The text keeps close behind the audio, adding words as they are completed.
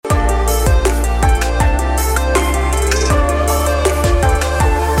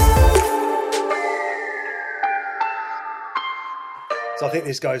think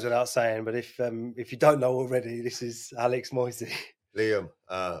this goes without saying, but if you don't know already, this is Alex Moisie. Liam,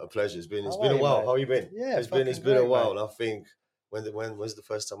 a pleasure. It's been a you, while. mate? How you been? Yeah, it's been great, a while. mate. And I think when was the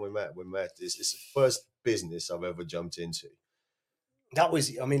first time we met? It's the first business I've ever jumped into. That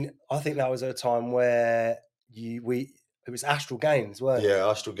was, I think that was at a time where it was Astral Gains, weren't it? Yeah,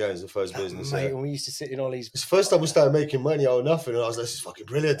 Astral Gains, the first business. Mate, yeah. when we used to sit in Ollie's. It's the first time we started making money out of nothing, and I was like, "This is fucking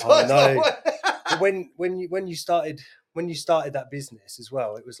brilliant." I know. But when you started that business as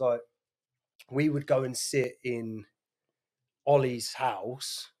well, it was like we would go and sit in Ollie's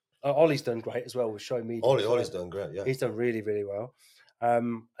house. Ollie's done great as well with show media. Ollie's done great. Yeah, he's done really, really well.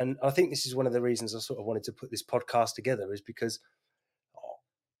 And I think this is one of the reasons I sort of wanted to put this podcast together, is because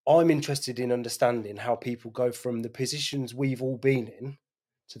I'm interested in understanding how people go from the positions we've all been in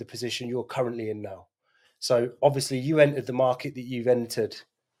to the position you're currently in now. So obviously you entered the market that you've entered,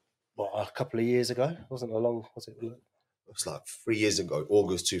 a couple of years ago? Wasn't it long? Was it? It was like 3 years ago,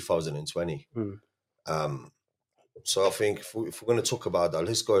 August 2020. So I think if we're going to talk about that,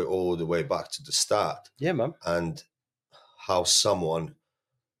 let's go all the way back to the start. Yeah, man. And how someone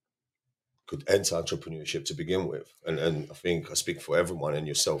could enter entrepreneurship to begin with. And I think I speak for everyone and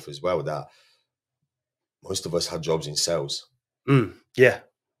yourself as well, that most of us had jobs in sales. Yeah.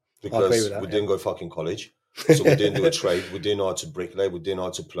 Because we didn't go fucking college. So we didn't do a trade. We didn't know how to bricklay. We didn't know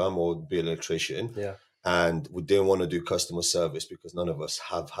how to plumb or be an electrician. Yeah. And we didn't want to do customer service because none of us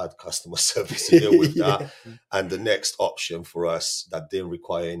have had customer service to deal with that. And the next option for us that didn't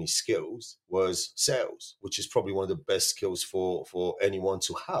require any skills was sales, which is probably one of the best skills for anyone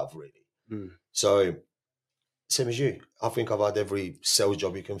to have, really. So same as you, I think I've had every sales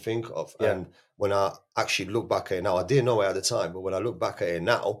job you can think of. Yeah. And when I actually look back at it now, I didn't know it at the time, but when I look back at it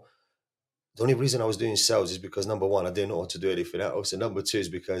now, the only reason I was doing sales is because, number one, I didn't know how to do anything else. And number two is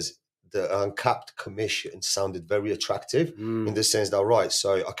because the uncapped commission sounded very attractive in the sense that, right,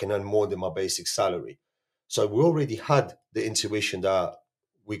 so I can earn more than my basic salary. So we already had the intuition that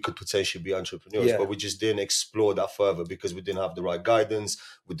we could potentially be entrepreneurs, but we just didn't explore that further because we didn't have the right guidance.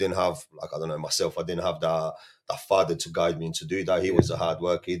 We didn't have, like, I don't know, myself, I didn't have that father to guide me to do that. He was a hard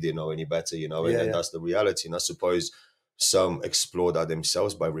worker. He didn't know any better, and that's the reality. And I suppose some explore that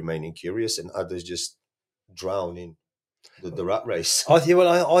themselves by remaining curious, and others just drown in the rat race. I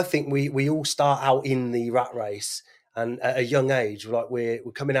think we all start out in the rat race, and at a young age, like we're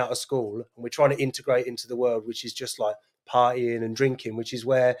coming out of school and we're trying to integrate into the world, which is just like partying and drinking, which is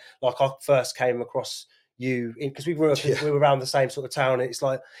where, like, I first came across you, because we were around the same sort of town. It's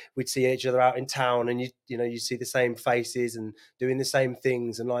like we'd see each other out in town, and you see the same faces and doing the same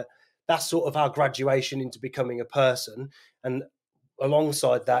things, and like that's sort of our graduation into becoming a person. And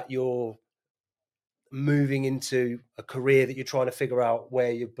alongside that, you're moving into a career that you're trying to figure out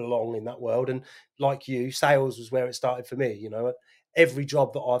where you belong in that world. And like you, sales was where it started for me. Every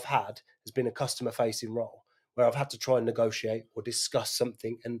job that I've had has been a customer facing role where I've had to try and negotiate or discuss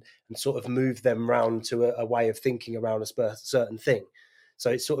something and sort of move them round to a way of thinking around a certain thing.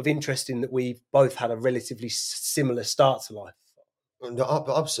 So it's sort of interesting that we've both had a relatively similar start to life. No,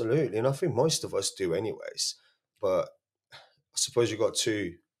 absolutely. And I think most of us do anyways. But I suppose you've got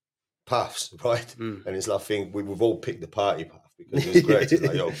two paths, right? And it's like, I think we've all picked the party path because it's great. It's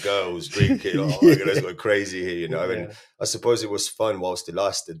like, yo, girls drinking, let's go crazy here, And I suppose it was fun whilst it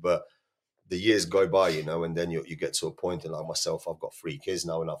lasted, but the years go by, and then you get to a point, and like myself, I've got 3 kids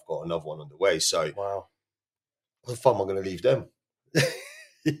now, and I've got another one on the way. So, wow, what the fuck am I going to leave them?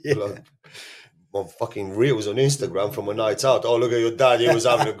 Like, my fucking reels on Instagram from a night out. Oh, look at your dad. He was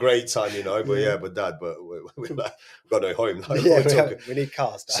having a great time, But dad, we've got no home. We need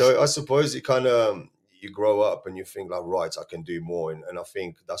cars. Dad. So I suppose it kind of, you grow up and you think like, right, I can do more. And I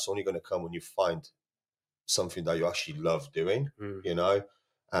think that's only going to come when you find something that you actually love doing,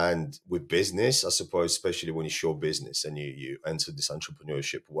 And with business, I suppose, especially when it's your business and you enter this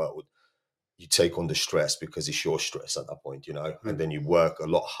entrepreneurship world, you take on the stress because it's your stress at that point, and then you work a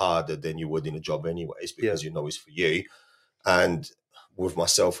lot harder than you would in a job anyways, because it's for you. And with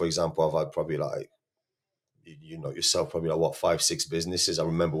myself, for example, I've had probably like, yourself, probably like 5-6 businesses. I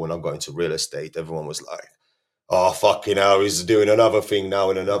remember when I got into real estate, everyone was like, oh, fucking hell, he's doing another thing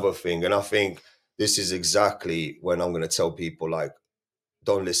now and another thing. And I think this is exactly when I'm going to tell people, like,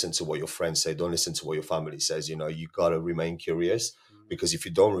 don't listen to what your friends say. Don't listen to what your family says. You got to remain curious, because if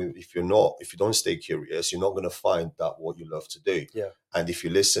you don't stay curious, you're not going to find that what you love to do. Yeah. And if you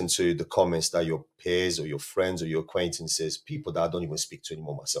listen to the comments that your peers or your friends or your acquaintances, people that I don't even speak to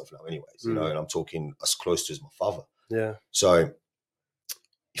anymore myself now anyways, and I'm talking as close to as my father. Yeah. So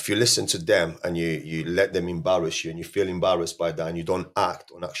if you listen to them and you let them embarrass you and you feel embarrassed by that and you don't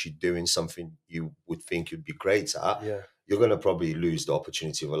act on actually doing something you would think you'd be great at, you're going to probably lose the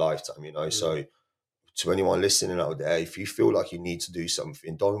opportunity of a lifetime, you know. So to anyone listening out there, if you feel like you need to do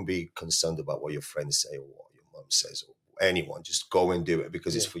something, don't be concerned about what your friends say or what your mum says or anyone. Just go and do it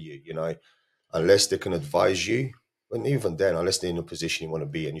because it's for you, you know. Unless they can advise you, and even then, unless they're in a position you want to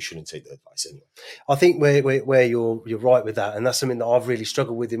be, and you shouldn't take the advice anyway. I think where you're right with that, and that's something that I've really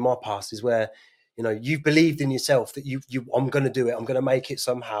struggled with in my past, is where, you know, you've believed in yourself that you I'm going to do it, I'm going to make it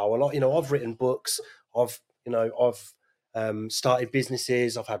somehow. And, you know, I've written books, I've started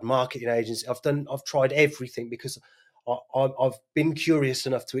businesses, I've had marketing agencies, I've tried everything because I've been curious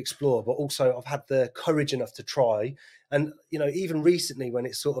enough to explore, but also I've had the courage enough to try. And, you know, even recently when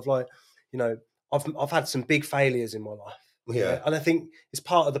it's sort of like, you know, I've had some big failures in my life. Yeah. And I think it's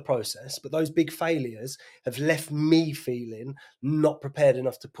part of the process, but those big failures have left me feeling not prepared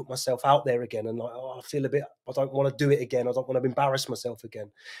enough to put myself out there again. And like, I feel a bit, I don't want to do it again. I don't want to embarrass myself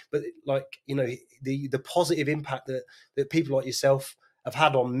again. But like, you know, the positive impact that people like yourself have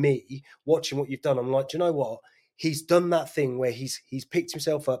had on me watching what you've done, I'm like, do you know what? He's done that thing where he's picked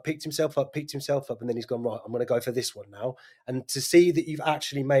himself up, and then he's gone, right, I'm going to go for this one now. And to see that you've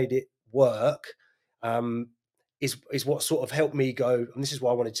actually made it work, is what sort of helped me go. And this is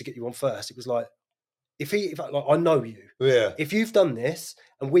why I wanted to get you on first. It was like, if like, I know you, Yeah. if you've done this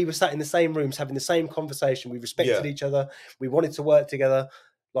and we were sat in the same rooms having the same conversation, we respected each other, we wanted to work together,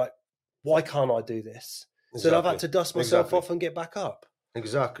 like, why can't I do this? So I've had to dust myself off and get back up.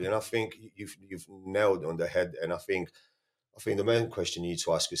 Exactly. And I think you've nailed it on the head. And I think the main question you need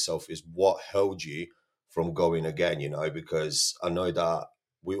to ask yourself is what held you from going again, you know, because I know that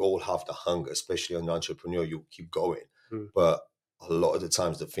we all have the hunger, especially an entrepreneur, you keep going. But a lot of the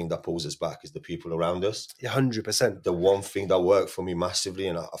times the thing that pulls us back is the people around us. 100%. The one thing that worked for me massively,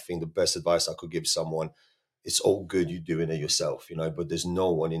 and I think the best advice I could give someone, it's all good you doing it yourself, you know, but there's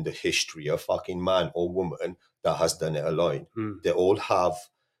no one in the history of fucking man or woman that has done it alone. They all have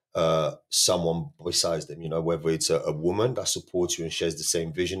someone besides them, you know, whether it's a woman that supports you and shares the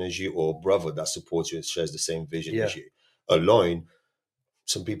same vision as you, or a brother that supports you and shares the same vision as you. Alone,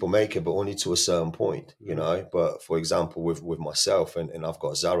 some people make it, but only to a certain point, you know. But for example, with myself, and I've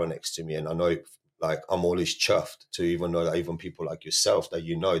got Zara next to me, and I know, like, I'm always chuffed to even know that even people like yourself, that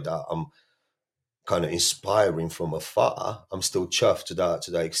you know that I'm kind of inspiring from afar. I'm still chuffed to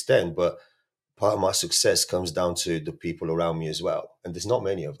that extent, but part of my success comes down to the people around me as well, and there's not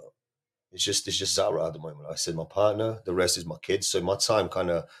many of them. It's just Zara at the moment. Like I said, my partner, the rest is my kids. So my time,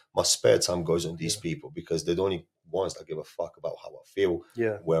 my spare time goes on these people, because they're the only ones that give a fuck about how I feel,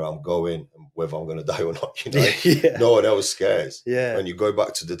 where I'm going, and whether I'm going to die or not, you know. No one else cares. When you go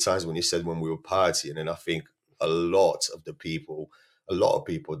back to the times when you said when we were partying, and I think a lot of people,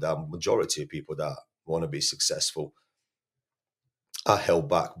 that majority of people that want to be successful are held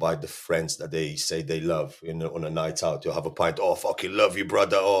back by the friends that they say they love. On a night out, you'll have a pint, oh, fucking love you,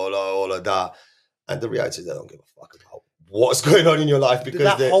 brother, all of that. And the reality is they don't give a fuck about what's going on in your life, because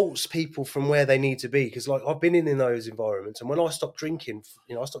that halts people from where they need to be. Because, like, I've been in those environments, and when I stopped drinking,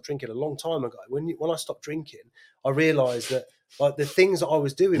 you know, I stopped drinking a long time ago. When I stopped drinking, I realised that, like, the things that I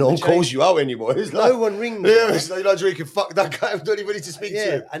was doing, no one calls you out anymore. It's no one rings. Yeah, it's like, you're not drinking. Fuck that guy. I don't even need to speak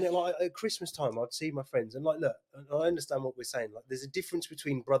to him. And like at Christmas time, I'd see my friends, and like, look, I understand what we're saying. Like, there's a difference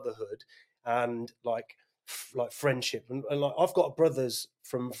between brotherhood and like friendship, and like, I've got brothers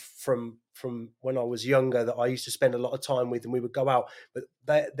from when I was younger that I used to spend a lot of time with, and we would go out. But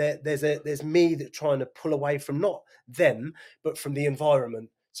there's me that trying to pull away from not them, but from the environment.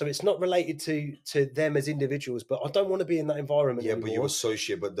 So it's not related to them as individuals, but I don't want to be in that environment anymore. But you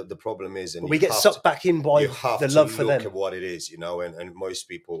associate. But the problem is, and we get sucked back in by the love for them. You have to look at what it is, you know, and most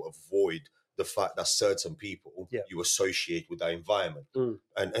people avoid the fact that certain people you associate with that environment.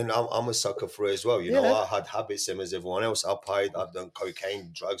 And I'm a sucker for it as well. You know, I had habits same as everyone else. I've done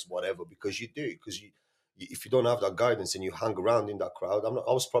cocaine, drugs, whatever, because you do. Because if you don't have that guidance and you hang around in that crowd, I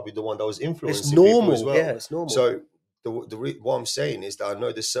was probably the one that was influencing people as well. Yeah, it's normal. So what I'm saying is that I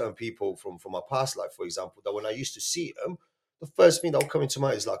know there's certain people from my past life, for example, that when I used to see them, the first thing that will come into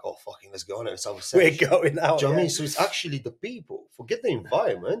mind is like, oh, fucking, let's go on and let's have a session. We're going out. Do you know what I mean? So it's actually the people. Forget the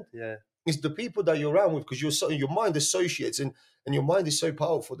environment. It's the people that you're around with, because your mind associates, and your mind is so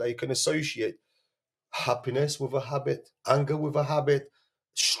powerful that you can associate happiness with a habit, anger with a habit,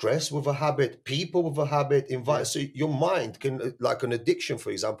 stress with a habit, people with a habit, So your mind can, like an addiction,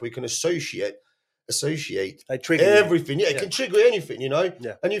 for example, you can associate everything. It can trigger anything, you know.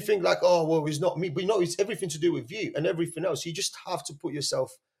 And you think like, oh, well, it's not me, but no, it's everything to do with you and everything else. You just have to put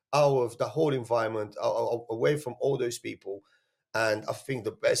yourself out of the whole environment, away from all those people. And I think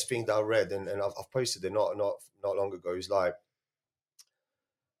the best thing that I read, and I've posted it not long ago, is like,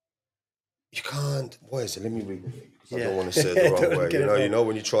 you can't. What is it? Let me read it because I Yeah. don't want to say it the wrong Don't way. get it You wrong. know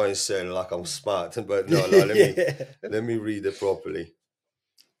when you try and say it like I'm smart, but no, no. Yeah. Let me read it properly.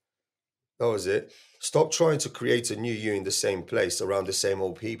 That was it. Stop trying to create a new you in the same place around the same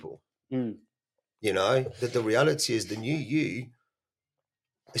old people. Mm. You know that the reality is the new you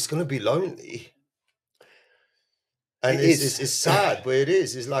is going to be lonely, and It is. it's sad, but it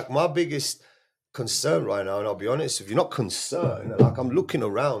is. It's like my biggest concern right now, and I'll be honest, if you're not concerned, like I'm looking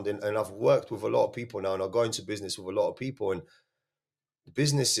around and I've worked with a lot of people now, and I go into business with a lot of people, and the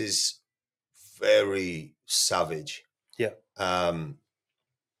business is very savage. Yeah. Um,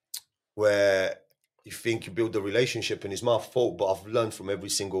 where you think you build a relationship, and it's my fault, but I've learned from every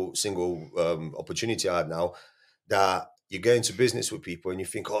single opportunity I had now that you get into business with people and you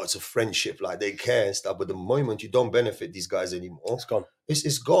think, oh, it's a friendship, like they care and stuff. But the moment you don't benefit these guys anymore, It's gone.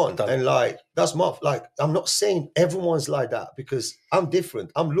 it's gone. Done. And like that's my like I'm not saying everyone's like that because I'm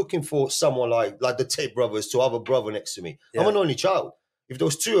different. I'm looking for someone like the Tate brothers to have a brother next to me. I'm Yeah. an only child. If there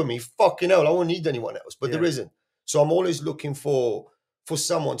was two of me, fucking hell, I won't need anyone else. But there Yeah. isn't. So I'm always looking for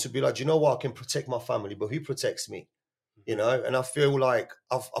someone to be like, you know what, I can protect my family, but who protects me? You know, and I feel like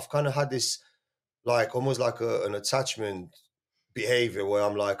I've kind of had this like almost like an attachment behavior where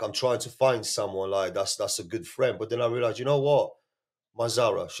I'm like I'm trying to find someone like that's a good friend, but then I realize, you know what, my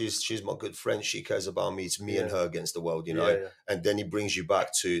Zara, she's my good friend. She cares about me. It's me and Yeah. her against the world, you Yeah. know. Yeah. And then he brings you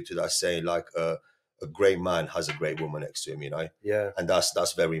back to that saying like a great man has a great woman next to him, you know. Yeah. And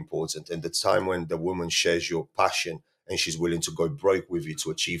that's very important. And the time when the woman shares your passion and she's willing to go broke with you to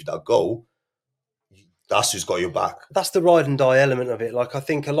achieve that goal, that's who's got your back. That's the ride and die element of it. Like I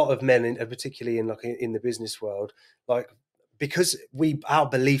think a lot of men, particularly in the business world, like because our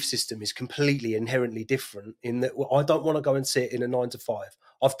belief system is completely inherently different. In that I don't want to go and sit in a 9 to 5.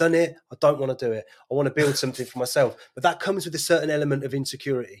 I've done it. I don't want to do it. I want to build something for myself. But that comes with a certain element of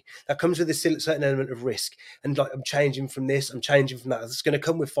insecurity. That comes with a certain element of risk. And like I'm changing from this, I'm changing from that. It's going to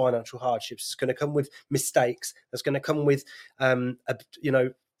come with financial hardships. It's going to come with mistakes. That's going to come with,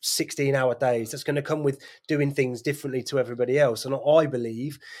 16-hour days. That's going to come with doing things differently to everybody else. And I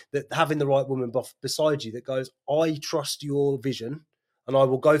believe that having the right woman beside you that goes, I trust your vision and I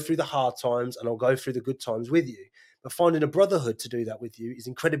will go through the hard times and I'll go through the good times with you. But finding a brotherhood to do that with you is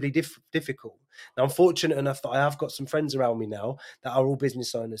incredibly difficult. Now, I'm fortunate enough that I have got some friends around me now that are all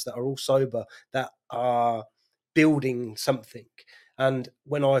business owners, that are all sober, that are building something. And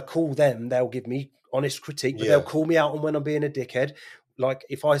when I call them, they'll give me honest critique, but they'll call me out on when I'm being a dickhead. Like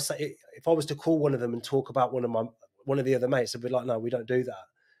if I was to call one of them and talk about one of the other mates, I'd be like, no, we don't do that.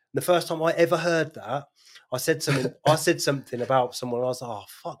 And the first time I ever heard that, I said something. I said something about someone. I was like, oh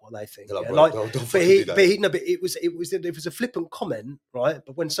fuck, what they think. Like, Yeah, bro, like, don't but fucking do that. it was a flippant comment, right?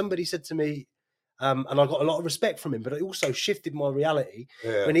 But when somebody said to me, and I got a lot of respect from him, but it also shifted my reality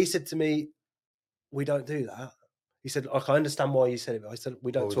when he said to me, we don't do that. He said, like, I understand why you said it, but I said,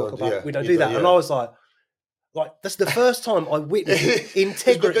 we don't do that. And I was like, that's the first time I witnessed integrity. It's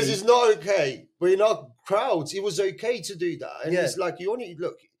because it's not okay. We're not crowds. It was okay to do that. And it's like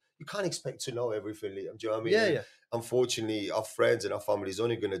you can't expect to know everything, Liam. Do you know what I mean? Yeah, And yeah. Unfortunately, our friends and our family is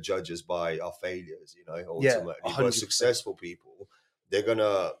only going to judge us by our failures, you know, Yeah, ultimately. 100%. But successful people,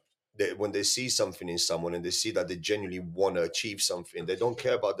 when they see something in someone and they see that they genuinely want to achieve something, they don't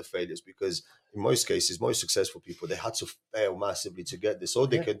care about the failures because in most cases, most successful people, they had to fail massively to get this. All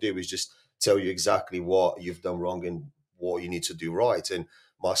they can do is just tell you exactly what you've done wrong and what you need to do right. And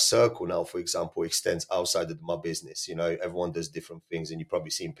my circle now, for example, extends outside of my business. You know, everyone does different things, and you've probably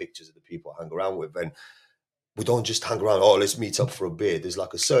seen pictures of the people I hang around with. And we don't just hang around, oh, let's meet up for a beer. There's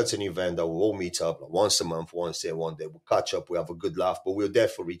like a certain event that we'll all meet up like once a month, once here, one day. We'll catch up, we have a good laugh, but we're there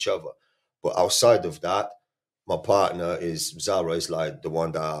for each other. But outside of that, my partner is Zara, is like the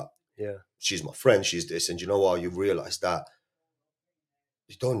one that she's my friend, she's this. And you know what? You realize that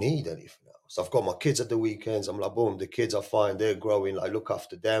you don't need anything else. I've got my kids at the weekends. I'm like, boom, the kids are fine. They're growing. I look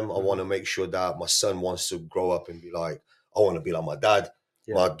after them. I want to make sure that my son wants to grow up and be like, I want to be like my dad.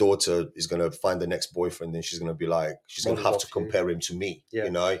 Yeah. My daughter is going to find the next boyfriend and she's going to be like, she's going to have to compare him to me,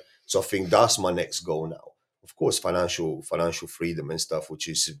 you know? So I think that's my next goal now. Of course, financial freedom and stuff, which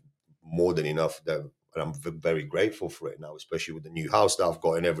is more than enough. And I'm very grateful for it now, especially with the new house that I've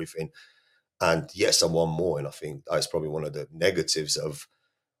got and everything. And yes, I want more. And I think that's probably one of the negatives of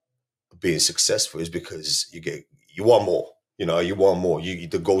being successful is because you want more. You know, you want more.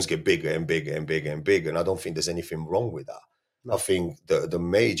 The goals get bigger and bigger and bigger and bigger. And I don't think there's anything wrong with that. No. I think the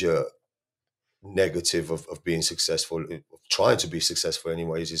major negative of being successful, of trying to be successful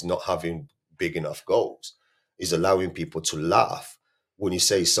anyways, is not having big enough goals, is allowing people to laugh when you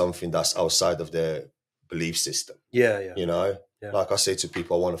say something that's outside of their belief system. Yeah, yeah. You know? Yeah. Like I say to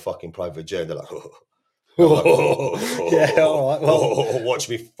people, I want a fucking private jet. They're like, oh. I'm like, Yeah, all right. Well, watch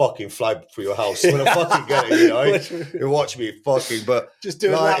me fucking fly through your house when I fucking get it, you know. You watch me fucking, but just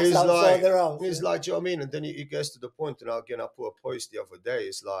doing like laps outside their house. it's like, do you know what I mean? And then it gets to the point, and again, I put a post the other day.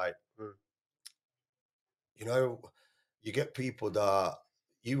 It's like, you know, you get people that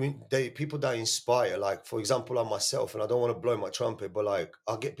people that inspire. Like, for example, like myself, and I don't want to blow my trumpet, but like,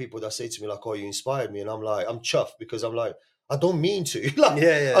 I get people that say to me like, "Oh, you inspired me," and I'm like, I'm chuffed because I'm like, I don't mean to. Like,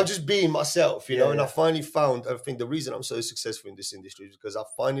 Yeah. I'm just being myself, you know. And Yeah. I finally found. I think the reason I'm so successful in this industry is because I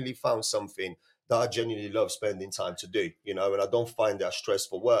finally found something that I genuinely love spending time to do, you know, and I don't find that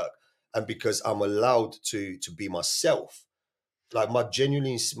stressful work, and because I'm allowed to be myself, like my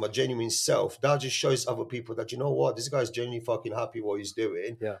genuine self, that just shows other people that, you know what, this guy's genuinely fucking happy what he's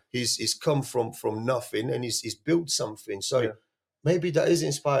doing. Yeah. He's come from nothing, and he's built something. So Yeah. maybe that is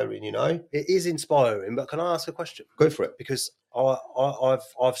inspiring, you know. It is inspiring, but can I ask a question? Go for it. Because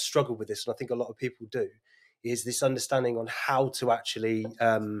I've struggled with this, and I think a lot of people do. Is this understanding on how to actually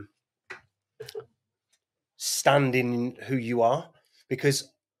stand in who you are? Because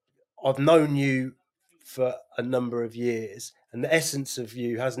I've known you for a number of years, and the essence of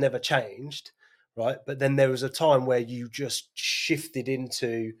you has never changed, right? But then there was a time where you just shifted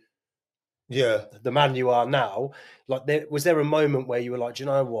into Yeah, the man you are now. Like, was there a moment where you were like, do you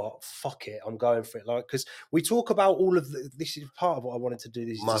know what, fuck it, I'm going for it? Like, because we talk about all of this is part of what I wanted to do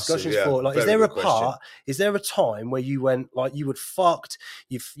these massive. discussions Yeah, for. Like, is very there a good question. part, is there a time where you went like, you were fucked,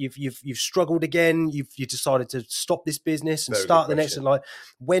 you've struggled again, you decided to stop this business and Very start good the next? question. And like,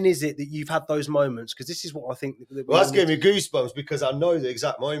 when is it that you've had those moments? Because this is what I think that Well, that's giving me goosebumps because I know the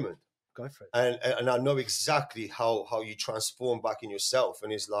exact moment. Go for it. And I know exactly how you transform back in yourself.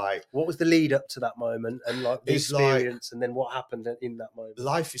 And it's like, what was the lead up to that moment, and like the it's experience, like, and then what happened in that moment?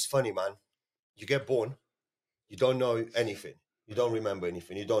 life is funny, man. You get born, you don't know anything, you don't remember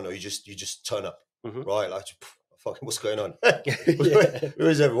anything, you don't know, you just turn up, right? Like, fucking, what's going on? Who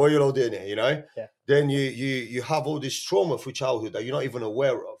is everyone? What are you all doing here? You know? Yeah. Then you have all this trauma through childhood that you're not even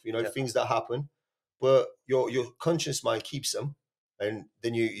aware of. You know, Yeah. things that happen, but your conscious mind keeps them. And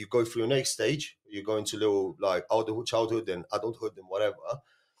then you go through your next stage. You go into little like adulthood, childhood, then adulthood, and whatever,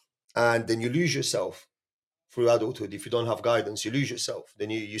 and then you lose yourself through adulthood. If you don't have guidance, you lose yourself. Then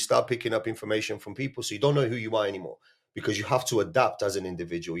you start picking up information from people, so you don't know who you are anymore, because you have to adapt as an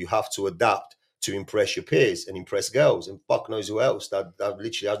individual. You have to adapt to impress your peers and impress girls and fuck knows who else that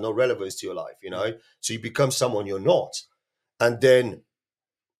literally has no relevance to your life, you know. So you become someone you're not. And then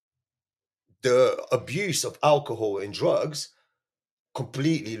the abuse of alcohol and drugs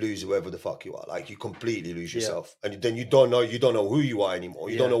completely lose whoever the fuck you are. Like, you completely lose yourself. And then you don't know who you are anymore.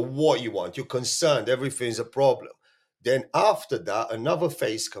 You don't know what you want. You're concerned. Everything's a problem. Then after that, another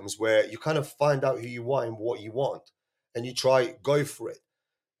phase comes where you kind of find out who you are and what you want, and you go for it.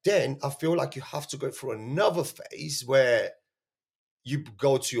 Then I feel like you have to go through another phase where you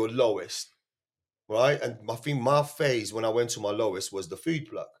go to your lowest, right? And I think my phase when I went to my lowest was the food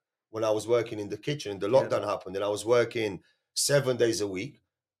plug. When I was working in the kitchen, the lockdown happened, and I was working 7 days a week.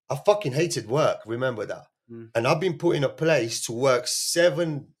 I fucking hated work. Remember that. And I've been put in a place to work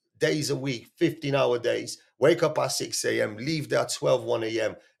 7 days a week, 15-hour days, wake up at 6 a.m., leave there at 12, 1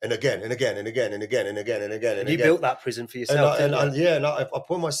 a.m., and again, and again, and again, and again, and again, and again. And you again. built that prison for yourself, And I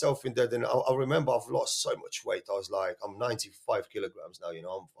put myself in there. Then I remember I've lost so much weight. I was like, I'm 95 kilograms now, you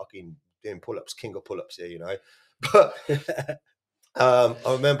know, I'm fucking doing pull-ups, king of pull-ups here, you know. But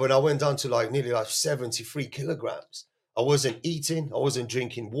I remember when I went down to like nearly like 73 kilograms. I wasn't eating, I wasn't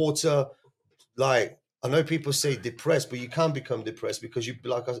drinking water. Like, I know people say depressed, but you can't become depressed because you,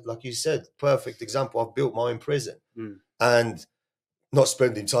 like you said, perfect example. I've built my own prison and not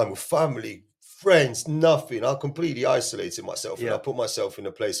spending time with family, friends, nothing. I completely isolated myself and I put myself in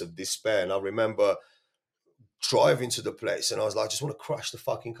a place of despair. And I remember driving to the place and I was like, I just want to crash the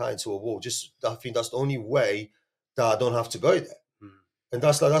fucking car into a wall. I think that's the only way that I don't have to go there. And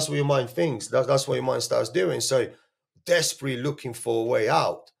that's what your mind thinks. That's what your mind starts doing. So desperately looking for a way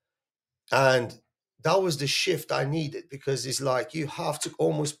out. And that was the shift I needed, because it's like you have to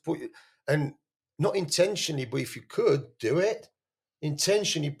almost and not intentionally, but if you could do it,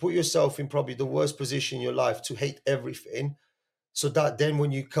 intentionally put yourself in probably the worst position in your life to hate everything, so that then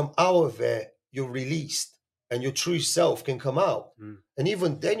when you come out of it, you're released and your true self can come out. And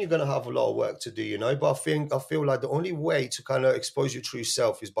even then you're going to have a lot of work to do, you know. But I feel like the only way to kind of expose your true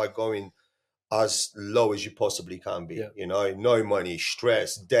self is by going as low as you possibly can be. You know, no money,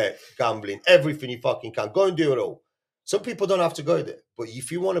 stress, debt, gambling, everything you fucking can. Go and do it all. Some people don't have to go there, but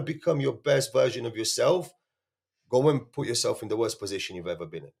if you want to become your best version of yourself, go and put yourself in the worst position you've ever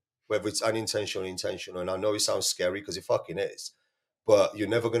been in. whether it's unintentional or intentional. And I know it sounds scary because it fucking is, but you're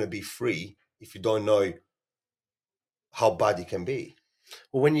never going to be free if you don't know how bad it can be.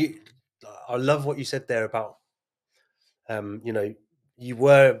 Well, I love what you said there about, you know,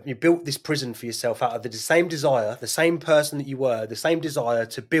 you built this prison for yourself out of the same desire, the same person that you were, the same desire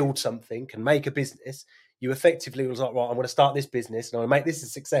to build something and make a business. You effectively was like, right, I'm going to start this business and I'm going to make this a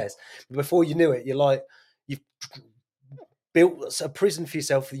success. But before you knew it, you've built a prison for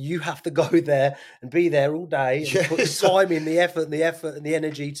yourself that you have to go there and be there all day and put the time in, the effort and the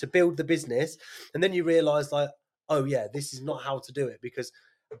energy to build the business. And then you realize, like, oh yeah, this is not how to do it,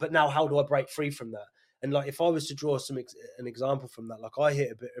 but now how do I break free from that? And like, if I was to draw an example from that, like I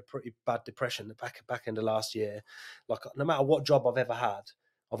hit a pretty bad depression the back end of last year. Like, no matter what job I've ever had,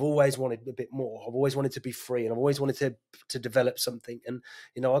 I've always wanted a bit more. I've always wanted to be free, and I've always wanted to develop something. And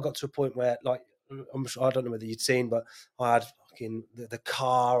you know, I got to a point where, like, I don't know whether you'd seen, but I had fucking the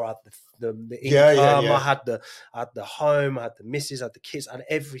car, I had the income, I had the home, I had the missus, I had the kids, I had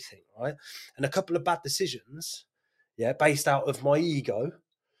everything, right? And a couple of bad decisions, based out of my ego,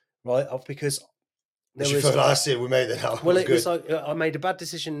 right? Because there was last year we made it out. Well, it was like I made a bad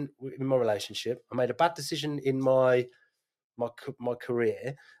decision in my relationship. I made a bad decision in my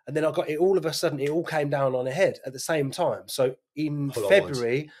career, and then I got it all of a sudden. It all came down on a head at the same time. So in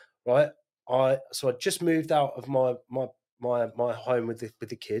February, right? I just moved out of my home with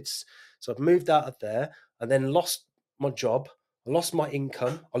the kids. So I've moved out of there, and then lost my job. I lost my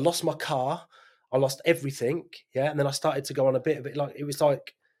income. I lost my car. I lost everything. Yeah, and then I started to go on a bit like it was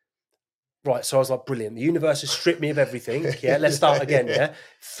like. Right, so I was like, brilliant. The universe has stripped me of everything. Yeah, let's start again. Yeah,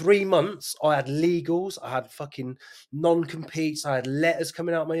 3 months. I had legals. I had fucking non-competes. I had letters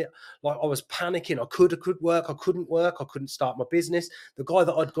coming out of my. Like, I was panicking. I could work. I couldn't work. I couldn't start my business. The guy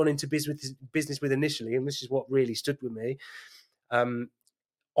that I'd gone into business with initially, and this is what really stood with me.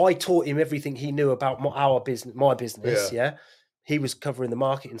 I taught him everything he knew about my business. Yeah, he was covering the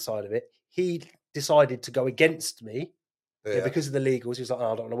marketing side of it. He decided to go against me. Yeah, because of the legals, he was like,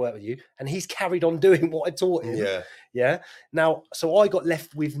 oh, I don't want to work with you. And he's carried on doing what I taught him. Yeah. Now, so I got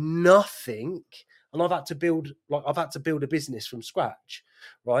left with nothing, and I've had to build a business from scratch.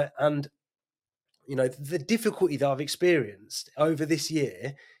 Right. And, you know, the difficulty that I've experienced over this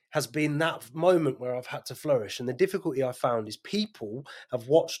year has been that moment where I've had to flourish. And the difficulty I found is people have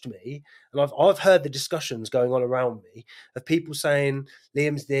watched me, and I've heard the discussions going on around me of people saying,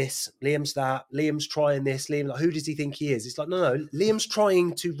 Liam's this, Liam's that, Liam's trying this, like, who does he think he is? It's like, no, Liam's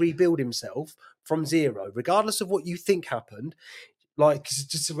trying to rebuild himself from zero, regardless of what you think happened. Like, it's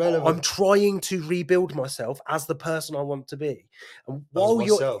just irrelevant. I'm trying to rebuild myself as the person I want to be. And while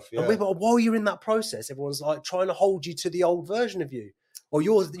you're in that process, everyone's like trying to hold you to the old version of you. Or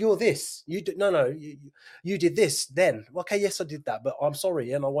you're this. You did this then. Okay, yes, I did that, but I'm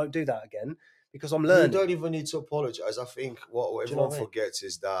sorry, and I won't do that again because I'm learning. You don't even need to apologize. I think what everyone forgets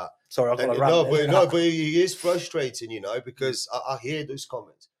is that. Sorry, I've got but it is frustrating, you know, because I hear those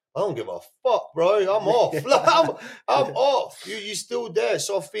comments. I don't give a fuck, bro. I'm off. I'm off. You're still there.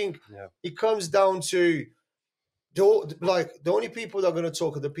 So I think it comes down to the only people that are going to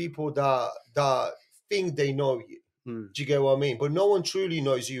talk are the people that think they know you. Do you get what I mean? But no one truly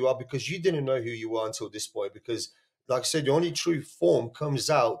knows who you are because you didn't know who you are until this point. Because, like I said, the only true form comes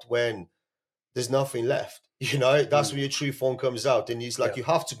out when there's nothing left. You know, that's when your true form comes out. And it's like you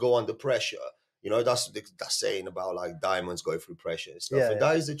have to go under pressure. You know, that's saying about like diamonds go through pressure and stuff.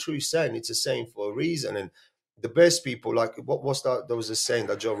 That is the true saying. It's a saying for a reason. And the best people, like what's that? There was a saying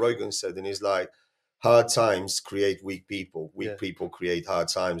that Joe Rogan said, and he's like, hard times create weak people. Weak people create hard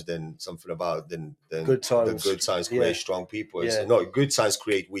times. Then something about then good times. The good times create strong people. Yeah. No, good times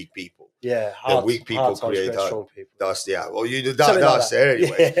create weak people. Yeah, weak people create strong people. That's Well, you do that. That's it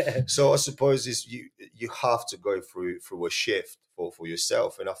anyway. Yeah. So I suppose you have to go through a shift for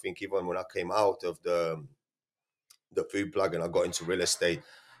yourself. And I think even when I came out of the food plug and I got into real estate,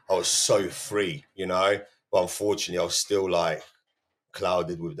 I was so free, you know. But unfortunately, I was still like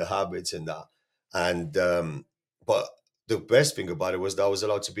clouded with the habits and that. And but the best thing about it was that I was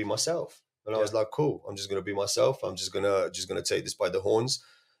allowed to be myself, and I was like, cool, I'm just gonna be myself. I'm just gonna take this by the horns.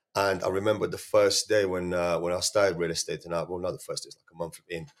 And I remember the first day when I started real estate, and not the first day, it's like a month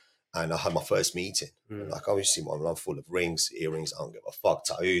in, and I had my first meeting. Like, I see I'm full of rings, earrings. I don't give a fuck,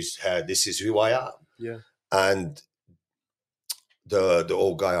 tattoos, hair. This is who I am. Yeah. And the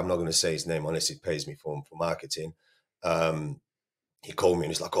old guy, I'm not gonna say his name unless it pays me for marketing. He called me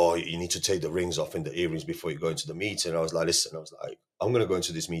and he's like, oh, you need to take the rings off and the earrings before you go into the meeting. And I was like, listen, I'm going to go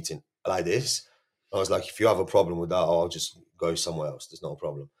into this meeting like this. I was like, if you have a problem with that, I'll just go somewhere else. There's no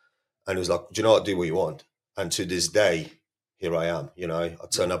problem. And he was like, do you know what? Do what you want. And to this day, here I am. You know, I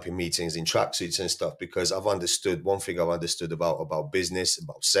turn up in meetings in tracksuits and stuff because I've understood one thing I've understood about business,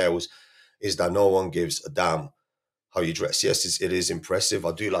 about sales, is that no one gives a damn how you dress. Yes, it is impressive.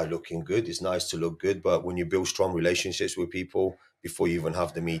 I do like looking good. It's nice to look good. But when you build strong relationships with people before you even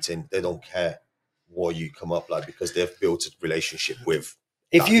have the meeting, they don't care what you come up like because they've built a relationship with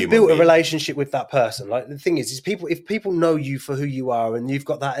If that you've human built a being. relationship with that person, like the thing is people, if people know you for who you are and you've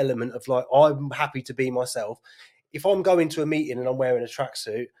got that element of like, I'm happy to be myself. If I'm going to a meeting and I'm wearing a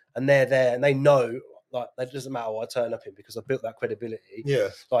tracksuit and they're there and they know, like, that doesn't matter what I turn up in because I've built that credibility. Yeah.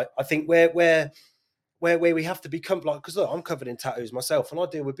 Like, I think where we have to become like, because look, I'm covered in tattoos myself and I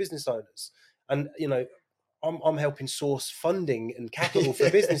deal with business owners and, you know, I'm helping source funding and capital for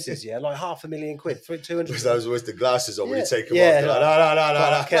businesses, yeah, like £500,000, 200. Because those always the glasses on when you take them Yeah, off. They're like,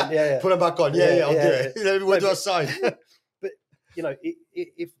 no. I can't, yeah. Put them back on. Yeah, I'll do it. You know, where do I but, sign? but you know,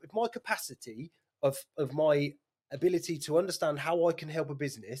 if my capacity of my ability to understand how I can help a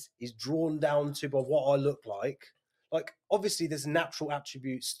business is drawn down to by what I look like obviously there's natural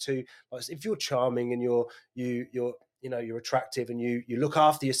attributes to, like, if you're charming and you're you know, you're attractive and you look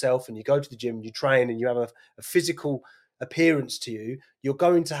after yourself and you go to the gym and you train and you have a physical appearance to you, you're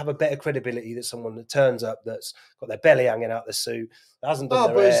going to have a better credibility than someone that turns up that's got their belly hanging out the suit, hasn't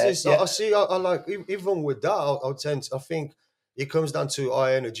done their hair. I see. I like even with that. I think it comes down to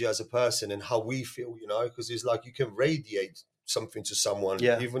our energy as a person and how we feel. You know, because it's like you can radiate something to someone.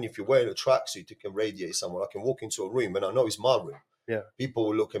 Yeah. Even if you're wearing a tracksuit, you can radiate someone. I can walk into a room and I know it's my room. Yeah. People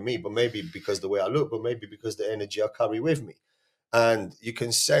will look at me, but maybe because the way I look, but maybe because the energy I carry with me. And you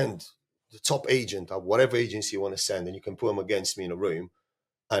can send the top agent or whatever agency you want to send, and you can put them against me in a room,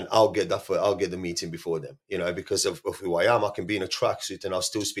 and I'll get the meeting before them, you know, because of who I am. I can be in a tracksuit and I'll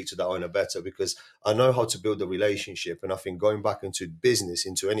still speak to that owner better because I know how to build a relationship. And I think going back into business,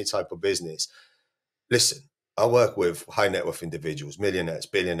 into any type of business, listen, I work with high net worth individuals, millionaires,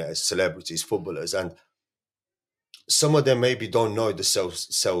 billionaires, celebrities, footballers, and some of them maybe don't know the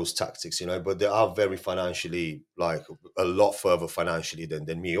sales tactics, you know, but they are very financially, like a lot further financially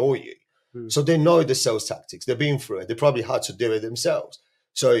than me or you. So they know the sales tactics. They've been through it. They probably had to do it themselves.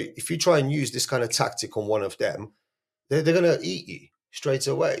 So if you try and use this kind of tactic on one of them, they're going to eat you straight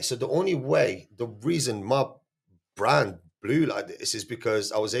away. So the reason my brand blew like this is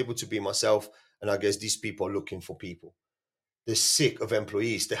because I was able to be myself. And I guess these people are looking for people. They're sick of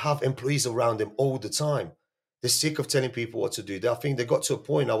employees. They have employees around them all the time. They're sick of telling people what to do. I think they got to a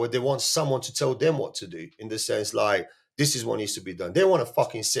point now where they want someone to tell them what to do, in the sense like, this is what needs to be done. They want to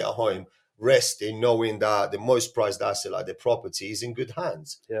fucking sit at home, resting, knowing that the most prized asset, like their property, is in good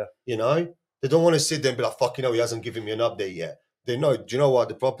hands. Yeah. You know? They don't want to sit there and be like, fucking hell, he hasn't given me an update yet. They know, do you know what?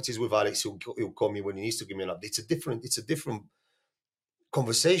 The property's with Alex. He'll call me when he needs to give me an update. It's a different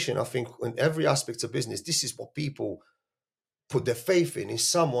conversation. I think in every aspect of business, this is what people put their faith in, is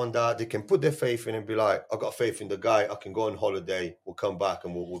someone that they can put their faith in and be like, I got faith in the guy. I can go on holiday. We'll come back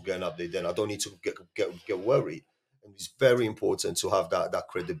and we'll get an update then. I don't need to get worried. And it's very important to have that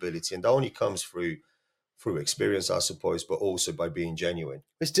credibility, and that only comes through experience, I suppose, but also by being genuine.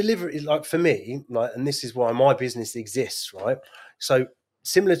 It's delivery, like for me, like, and this is why my business exists, right? So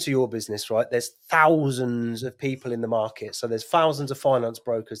similar to your business, right? There's thousands of people in the market. So there's thousands of finance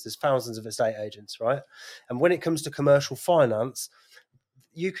brokers, there's thousands of estate agents, right? And when it comes to commercial finance,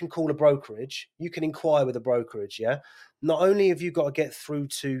 you can call a brokerage, you can inquire with a brokerage, yeah? Not only have you got to get through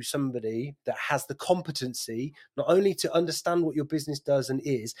to somebody that has the competency, not only to understand what your business does and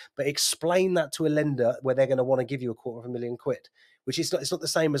is, but explain that to a lender where they're going to want to give you £250,000, which is not, it's not the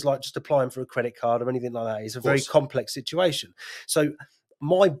same as like just applying for a credit card or anything like that. It's a very complex situation. So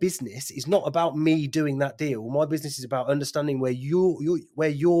my business is not about me doing that deal. My business is about understanding where your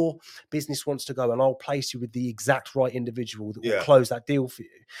business wants to go, and I'll place you with the exact right individual that will close that deal for you.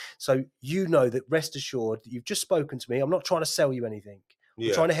 So you know that, rest assured, that you've just spoken to me. I'm not trying to sell you anything.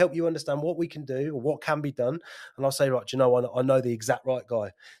 I'm trying to help you understand what we can do or what can be done. And I'll say, right, do you know, I know the exact right guy.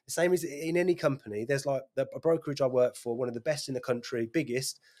 The same as in any company. There's like a brokerage I work for, one of the best in the country,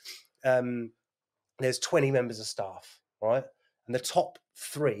 biggest. There's 20 members of staff, right? And the top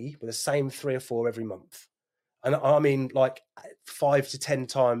 3 were the same 3 or 4 every month. And I mean, like 5 to 10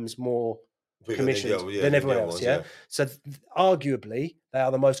 times more commissions than everyone else. Yeah. So arguably, they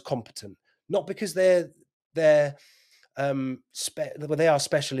are the most competent, not because they are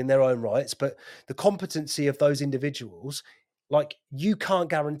special in their own rights, but the competency of those individuals. Like, you can't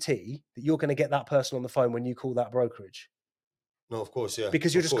guarantee that you're going to get that person on the phone when you call that brokerage. No, of course, yeah.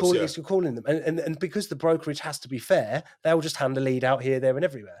 Because you're you're calling them. And because the brokerage has to be fair, they'll just hand a lead out here, there and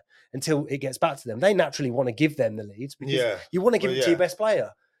everywhere until it gets back to them. They naturally want to give them the leads because you want to give it to your best player.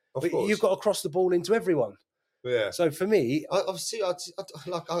 But you've got to cross the ball into everyone. Yeah. So for me, I see.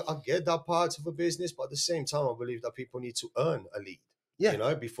 I get that part of a business, but at the same time, I believe that people need to earn a lead.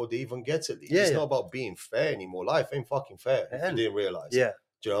 yeah, Before they even get a lead. yeah, It's yeah, not about being fair anymore. Life ain't fucking fair if you and didn't realize. yeah,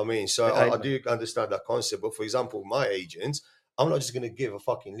 Do you know what I mean? So it I ain't, mate. do understand that concept. But for example, my agents, I'm not just going to give a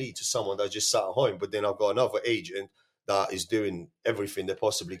fucking lead to someone that just sat at home, but then I've got another agent that is doing everything they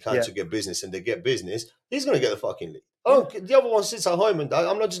possibly can Yeah. to get business, and they get business. He's going to get the fucking lead. Yeah. The other one sits at home, and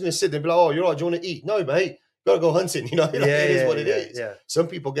I'm not just going to sit there and be like, "Oh, you're right. Do you want to eat?" No, mate. Gotta go hunting. Like, Yeah, it is yeah, what it yeah, is. yeah. Some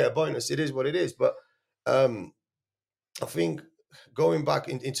people get a bonus. It is what it is. But um, I think going back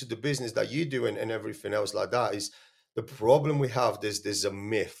into the business that you do and everything else like that is the problem we have. There's a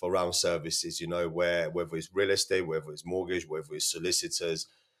myth around services, where whether it's real estate, whether it's mortgage, whether it's solicitors,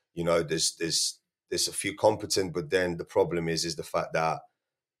 there's a few competent, but then the problem is the fact that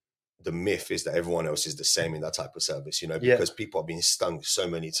the myth is that everyone else is the same in that type of service, Yeah, because people are being stung so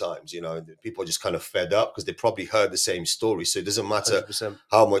many times, people are just kind of fed up because they probably heard the same story. So it doesn't matter 100%.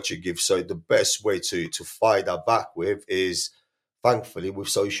 how much you give. So the best way to fight that back with is, thankfully, with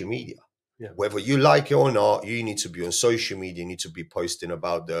social media. Yeah, Whether you like it or not, you need to be on social media. You need to be posting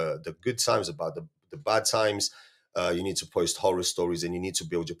about the good times, about the bad times. You need to post horror stories, and you need to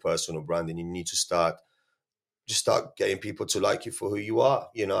build your personal brand, and you need to start getting people to like you for who you are,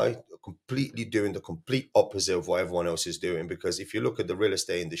 completely doing the complete opposite of what everyone else is doing. Because if you look at the real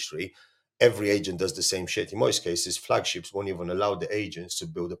estate industry, every agent does the same shit. In most cases, flagships won't even allow the agents to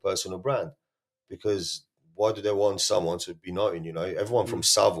build a personal brand, because why do they want someone to be known? Everyone from mm.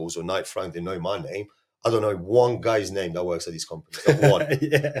 Savills or Knight Frank, they know my name. I don't know one guy's name that works at these companies, not one.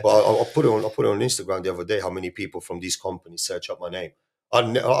 Yeah, But I put it on Instagram the other day how many people from these companies search up my name. I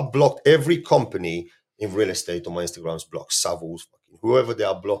blocked every company in real estate on my Instagram's blocked. Savills, fucking whoever they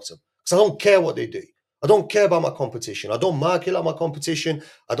are, blocked them. Because I don't care what they do. I don't care about my competition. I don't market like my competition.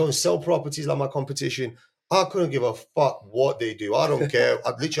 I don't sell properties like my competition. I couldn't give a fuck what they do. I don't care.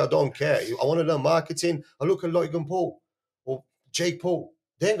 I don't care. I want to learn marketing. I look at Logan Paul or Jake Paul.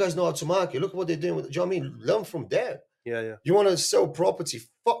 Them guys know how to market. Look at what they're doing. Do you know what I mean? Learn from them. yeah, yeah, You want to sell property?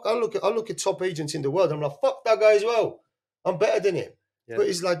 Fuck! I look at top agents in the world. I'm like, fuck that guy as well. I'm better than him. yeah, But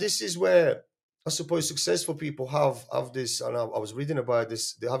it's like, this is where I suppose successful people have this. And I was reading about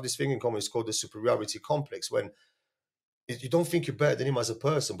this. They have this thing in common. It's called the superiority complex. When you don't think you're better than him as a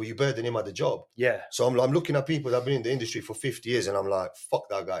person, but you're better than him at the job. yeah. So I'm looking at people that have been in the industry for 50 years, and I'm like, fuck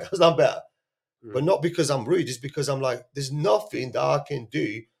that guy. I'm better. But Mm. not because I'm rude. It's because I'm like, there's nothing that I can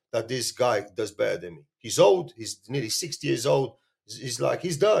do that this guy does better than me. He's old. He's nearly 60 years old. He's like,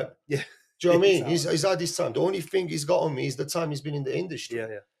 he's done. Yeah, Do you know what I mean? exactly. He's had his time. The only thing he's got on me is the time he's been in the industry. Yeah,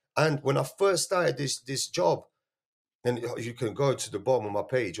 yeah, And when I first started this job, and you can go to the bottom of my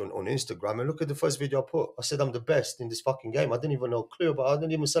page on Instagram and look at the first video I put. I said I'm the best in this fucking game. I didn't even know a clue about it. I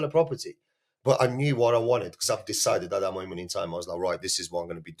didn't even sell a property. But I knew what I wanted because I've decided at that moment in time. I was like, right, this is what I'm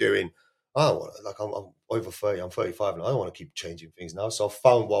going to be doing. I don't want, like, I'm over 30, I'm 35 now. I don't want to keep changing things now. So I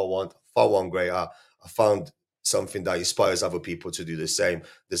found what I want. I found what I'm great at. I found something that inspires other people to do the same.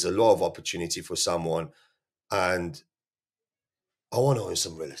 There's a lot of opportunity for someone. And I want to own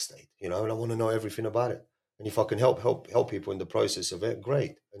some real estate, and I want to know everything about it. And if I can help people in the process of it,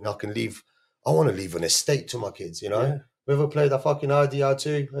 great. And I can leave. I want to leave an estate to my kids. yeah, We ever played that fucking idea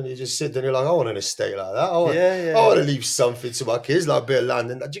too? And you just sit there and you're like, I want an estate like that. I want, yeah, I yeah. want to leave something to my kids, like a bit of land.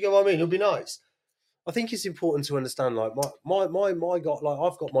 And do you get what I mean? It'll be nice. I think it's important to understand, like my got like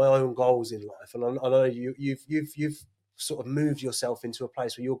I've got my own goals in life, and I know you've sort of moved yourself into a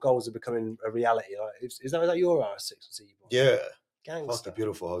place where your goals are becoming a reality. Like, is that your R6? Yeah. Gangster, Fucking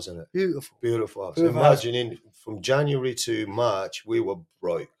beautiful house, isn't it? beautiful, Beautiful house. beautiful house. Imagine from January to March, we were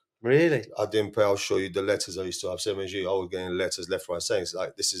broke. Really? I didn't pay. I'll show you the letters I used to have. Same as you, I was getting letters left, right, saying it's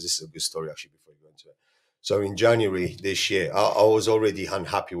like this is a good story actually. Before you go into it, so in January this year, I was already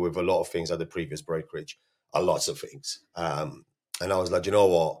unhappy with a lot of things at the previous brokerage, lots of things. And I was like, you know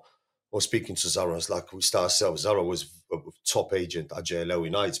what? I was speaking to Zara. I was like, we start ourselves. Zara was a top agent at JLO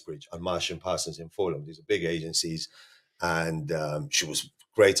in Knightsbridge and Marsh and Parsons in Fulham. These are big agencies, and she was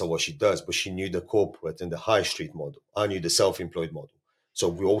great at what she does, but she knew the corporate and the high street model. I knew the self-employed model. So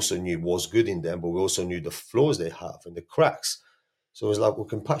we also knew what's good in them, but we also knew the flaws they have and the cracks. So it was like, we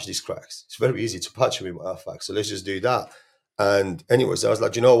can patch these cracks. It's very easy to patch them with my fact. So let's just do that. And anyways, I was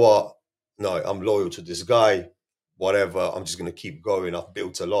like, you know what? No, I'm loyal to this guy. Whatever. I'm just going to keep going. I've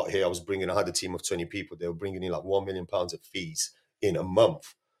built a lot here. I had a team of 20 people. They were bringing in like £1 million of fees in a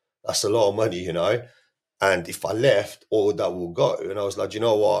month. That's a lot of money. And if I left, all that will go. And I was like, you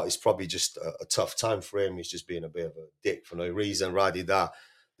know what? It's probably just a tough time for him. He's just being a bit of a dick for no reason, righty that.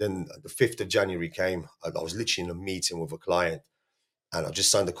 Then the 5th of January came. I was literally in a meeting with a client, and I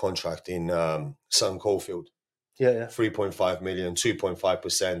just signed a contract in Sutton Coldfield. Yeah. 3.5 million,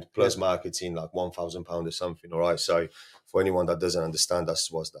 2.5% plus marketing, like £1,000 or something. All right. So for anyone that doesn't understand,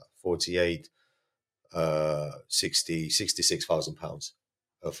 that's what's that? 48, 66,000 pounds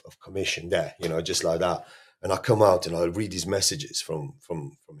of commission there, you know, just like that. And I come out and I read these messages from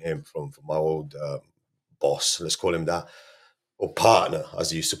him, from my old boss, let's call him that, or partner, as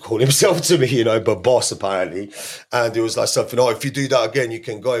he used to call himself to me, you know, but boss apparently. And it was like something, oh, if you do that again, you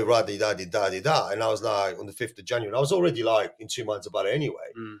can go da-di-da-di-da-di-da. And I was like, on the 5th of January, I was already like in 2 months about it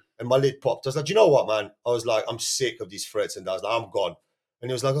anyway. And my lid popped. I was like, you know what, man? I was like, I'm sick of these threats. And I was like, I'm gone.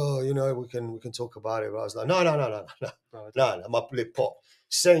 And he was like, oh, you know, we can talk about it. But I was like, no. My lid popped.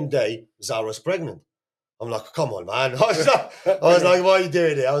 Same day, Zara's pregnant. I'm like, come on, man. I was like, why are you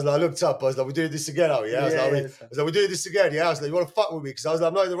doing it? I was like, I looked up. I was like, we're doing this again, are we? Yeah. I was like, we're doing this again. Yeah. I was like, you want to fuck with me? Because I was like,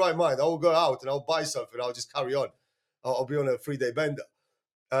 I'm not in the right mind. I will go out and I'll buy something. I'll just carry on. I'll be on a 3-day bender.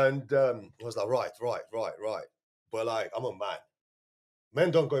 And I was like, right. But like, I'm a man. Men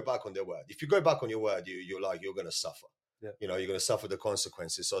don't go back on their word. If you go back on your word, you're going to suffer. Yeah. You know, you're going to suffer the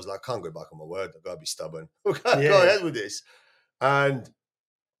consequences. So I was like, I can't go back on my word. I've got to be stubborn. Go ahead with this. And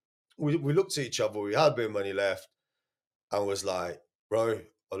we looked at each other. We had a bit of money left. And was like, bro,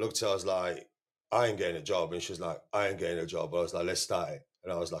 I looked at her, I was like, I ain't getting a job. And she was like, I ain't getting a job. But I was like, let's start it.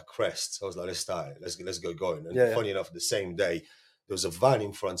 And I was like, Crest. I was like, let's start it. Let's go going. And funny enough, the same day, there was a van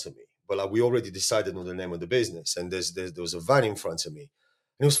in front of me. But like, we already decided on the name of the business. And there was a van in front of me.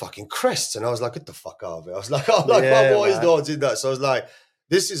 And it was fucking Crest. And I was like, get the fuck out of it. I was like, what is the odds in that? So I was like,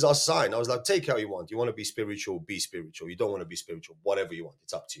 this is our sign. I was like, take how you want. You want to be spiritual, be spiritual. You don't want to be spiritual, whatever you want.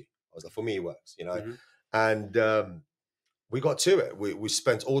 It's up to you. I was like, for me, it works, you know? And we got to it. We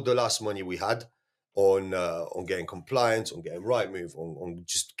spent all the last money we had on getting compliance, on getting Rightmove, on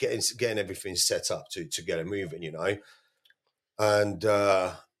just getting everything set up to get it moving, you know. And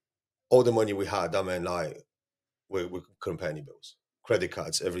all the money we had, I mean, like we couldn't pay any bills. Credit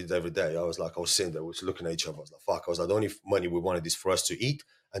cards every day. I was sitting there, we was looking at each other. I was like, fuck. I was like, the only money we wanted is for us to eat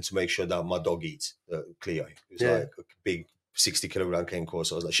and to make sure that my dog eats. Cleo, it was like a big 60-kilogram cane course.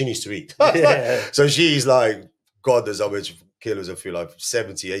 So I was like, she needs to eat. So she's like, God knows how much kilos I feel, like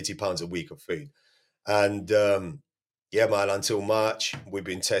 70, 80 pounds a week of food. And yeah, man, until March, we've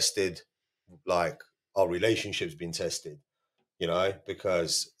been tested, like our relationship's been tested, you know,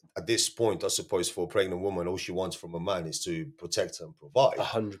 because at this point, I suppose for a pregnant woman, all she wants from a man is to protect her and provide.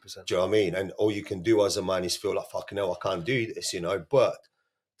 100%. Do you know what I mean? And all you can do as a man is feel like, fucking hell, I can't do this, you know, but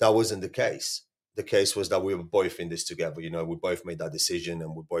that wasn't the case. The case was that we were both in this together, you know, we both made that decision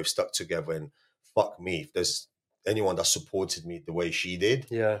and we both stuck together. And fuck me, if there's anyone that supported me the way she did,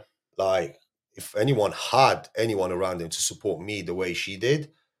 like if anyone had anyone around him to support me the way she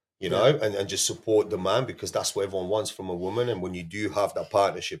did, you know, and just support the man, because that's what everyone wants from a woman. And when you do have that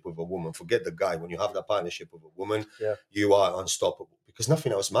partnership with a woman, forget the guy, when you have that partnership with a woman, you are unstoppable, because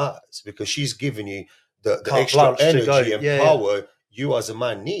nothing else matters, because she's giving you the extra energy and power you as a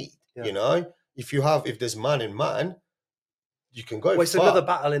man need, you know. If there's man and man, you can go well, it's another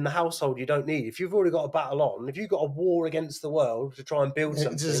battle in the household you don't need. If you've already got a battle on, if you've got a war against the world to try and build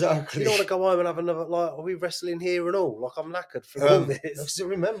something, you don't want to go home and have another, like, are we wrestling here and all? Like, I'm knackered from all this. Because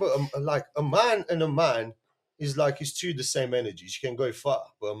remember, like a man and a man is like, it's two the same energies. You can go far,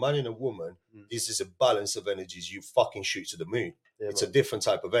 but a man and a woman, this is a balance of energies. You fucking shoot to the moon. It's a different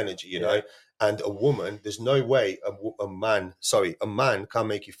type of energy, you know. And a woman, there's no way a man can't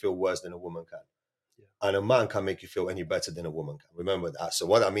make you feel worse than a woman can. And a man can't make you feel any better than a woman can. Remember that. So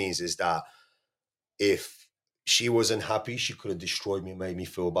what that means is that if she wasn't happy, she could have destroyed me, made me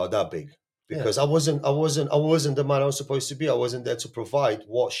feel about that big. Because I wasn't the man I was supposed to be. I wasn't there to provide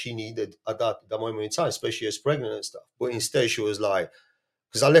what she needed at that moment in time, especially as pregnant and stuff. But instead she was like,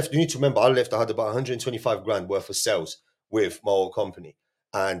 because I left, you need to remember, I had about 125 grand worth of sales with my old company.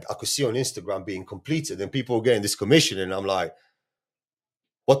 And I could see on Instagram being completed and people were getting this commission. And I'm like,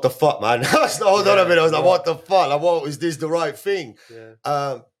 what the fuck, man? Hold on a minute. I was like, what the fuck? Like, what, is this the right thing?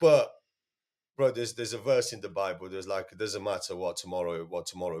 But bro, there's a verse in the Bible. There's like, it doesn't matter what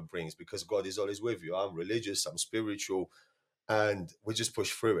tomorrow brings, because God is always with you. I'm religious, I'm spiritual, and we just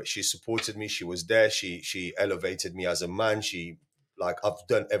pushed through it. She supported me. She was there. She elevated me as a man. I've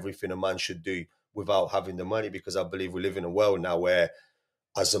done everything a man should do without having the money, because I believe we live in a world now where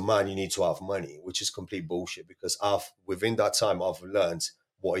as a man, you need to have money, which is complete bullshit, because within that time, I've learned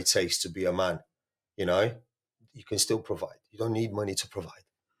what it takes to be a man. You know, you can still provide. You don't need money to provide.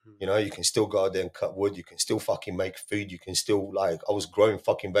 You know, you can still go out there and cut wood. You can still fucking make food. You can still, like, I was growing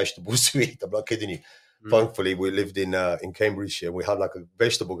fucking vegetables to eat. I'm not kidding you. Thankfully, we lived in Cambridgeshire, and we had like a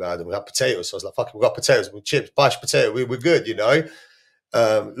vegetable garden. We had potatoes. So I was like, fucking, we got potatoes with chips, mashed potato. We're good, you know.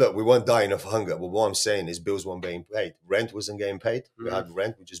 Look, we weren't dying of hunger, but what I'm saying is bills weren't being paid. Rent wasn't getting paid. We had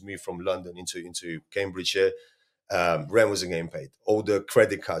rent. We just moved from London into Cambridgeshire. Rent wasn't getting paid. All the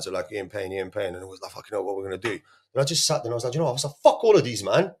credit cards are like, you ain't paying. And it was like, fucking know what we're going to do. And I just sat there and I was like, I was like, fuck all of these,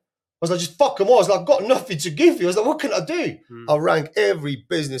 man. I was like, just fuck them all. I was like, I've got nothing to give you. I was like, what can I do? I rang every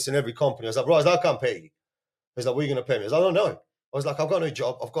business and every company. I was like, bro, I can't pay you. I was like, what are you going to pay me? I was like, I don't know. I was like, I've got no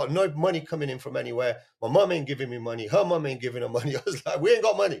job. I've got no money coming in from anywhere. My mum ain't giving me money. Her mum ain't giving her money. I was like, we ain't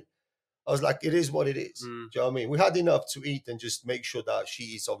got money. I was like, it is what it is. Do you know what I mean? We had enough to eat and just make sure that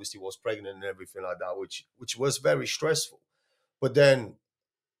she obviously was pregnant and everything like that, which was very stressful. But then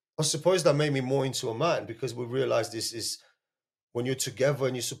I suppose that made me more into a man, because we realized this is when you're together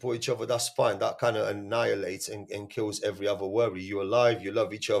and you support each other, that's fine. That kind of annihilates and kills every other worry. You're alive, you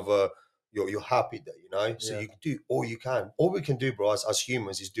love each other, you're happy there, you know? So you can do all you can. All we can do, bro, as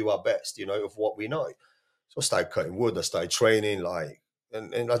humans is do our best, you know, of what we know. So I started cutting wood, I started training, like,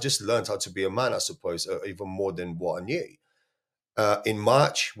 and I just learned how to be a man, I suppose, even more than what I knew. In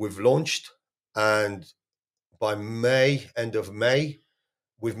March, we've launched, and by May, end of May,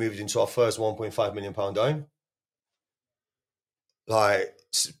 we've moved into our first £1.5 million home. Like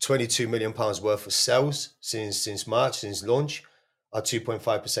 £22 million worth of sales since March, since launch. Our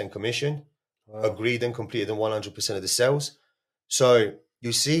 2.5% commission, agreed and completed on 100% of the sales. So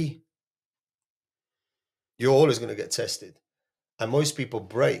you see, you're always going to get tested. And most people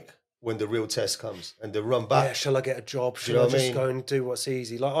break when the real test comes and they run back. Yeah, shall I get a job? Shall I just go and do what's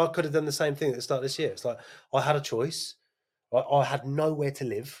easy? Like, I could have done the same thing at the start of this year. It's like I had a choice. I had nowhere to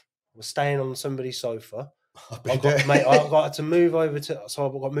live. I was staying on somebody's sofa. I got to move over to, so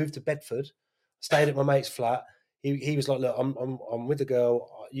I got moved to Bedford. Stayed at my mate's flat. He was like, look, I'm with the girl.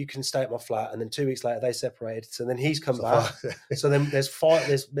 You can stay at my flat. And then 2 weeks later, they separated. So then he's come back. So then there's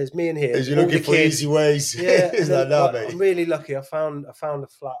me and him. You're looking for easy ways. Yeah, it's like, no, mate. I'm really lucky. I found a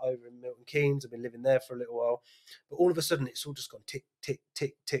flat over in Milton Keynes. I've been living there for a little while, but all of a sudden, it's all just gone tick, tick,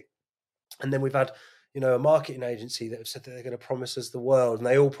 tick, tick. And then we've had, a marketing agency that have said that they're going to promise us the world, and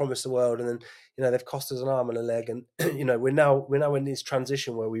they all promise the world, and then they've cost us an arm and a leg, and we're now in this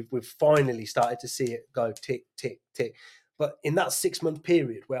transition where we've finally started to see it go tick, tick, tick. But in that 6-month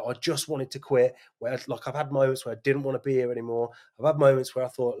period where I just wanted to quit, where I've had moments where I didn't want to be here anymore, I've had moments where I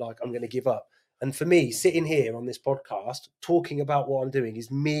thought like I'm going to give up. And for me, sitting here on this podcast talking about what I'm doing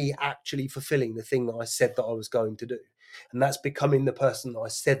is me actually fulfilling the thing that I said that I was going to do, and that's becoming the person that I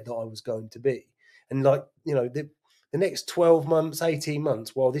said that I was going to be. And the next 12 months, 18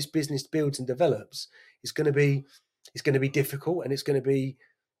 months, while this business builds and develops, it's going to be difficult, and it's going to be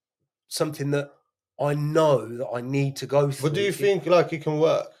something that I know that I need to go through. But do you think like it can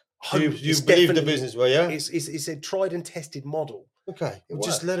work? Do you believe the business well? Yeah, it's a tried and tested model. Okay,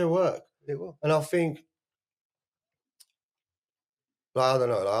 just let it work. It will. And I think, like, I don't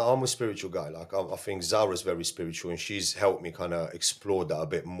know. Like, I'm a spiritual guy. Like I think Zara's very spiritual, and she's helped me kind of explore that a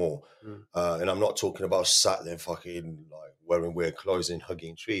bit more. And I'm not talking about sat there fucking like wearing weird clothes and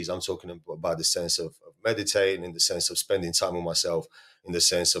hugging trees. I'm talking about the sense of meditating, in the sense of spending time with myself, in the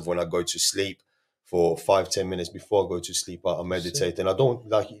sense of when I go to sleep for 5-10 minutes before I go to sleep, I meditate. And I don't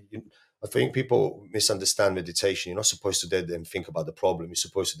like. I think people misunderstand meditation. You're not supposed to then think about the problem. You're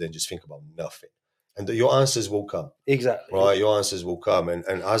supposed to then just think about nothing. And your answers will come. Exactly. Right? Your answers will come. And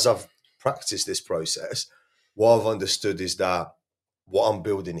as I've practiced this process, what I've understood is that what I'm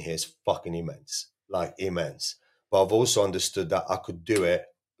building here is fucking immense. Like immense. But I've also understood that I could do it.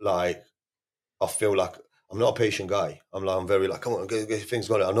 Like, I feel like I'm not a patient guy. I'm very like, come on, get things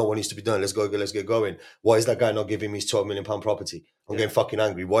going. I know what needs to be done. Let's get going. Why is that guy not giving me his £12 million property? I'm getting fucking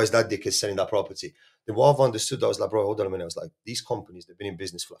angry. Why is that dickhead selling that property? Then what I've understood, I was like, bro, hold on a minute. I was like, these companies, they've been in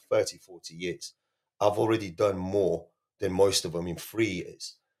business for like 30, 40 years. I've already done more than most of them in 3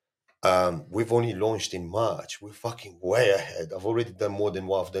 years. We've only launched in March. We're fucking way ahead. I've already done more than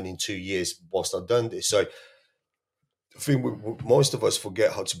what I've done in 2 years whilst I've done this. So I think most of us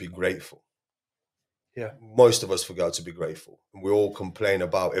forget how to be grateful. Yeah, most of us forgot to be grateful. And we all complain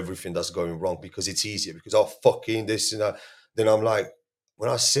about everything that's going wrong because it's easier, because oh fucking this and that. Then I'm like, when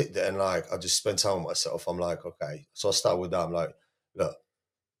I sit there and like I just spend time with myself, I'm like, okay. So I start with that. I'm like, look,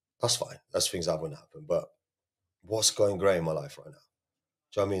 that's fine. That's things that wouldn't happen. But what's going great in my life right now?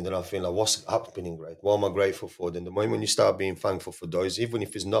 Do you know what I mean? Then I feel like, what's happening great? What am I grateful for? Then the moment when you start being thankful for those, even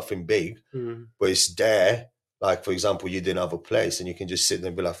if it's nothing big, but it's there. Like, for example, you didn't have a place and you can just sit there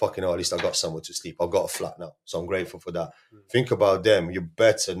and be like, fucking hell, at least I got somewhere to sleep. I've got a flat now. So I'm grateful for that. Think about them. You're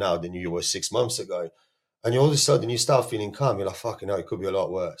better now than you were 6 months ago. And all of a sudden you start feeling calm. You're like, fucking hell, it could be a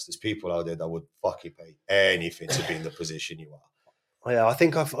lot worse. There's people out there that would fucking pay anything to be in the position you are. Yeah, I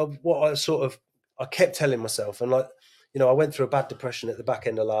think I kept telling myself, and like, I went through a bad depression at the back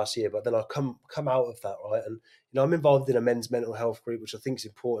end of last year, but then I come out of that, right? And I'm involved in a men's mental health group, which I think is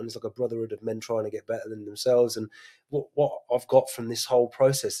important. It's like a brotherhood of men trying to get better than themselves. And what I've got from this whole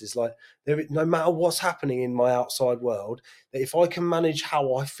process is like, no matter what's happening in my outside world, that if I can manage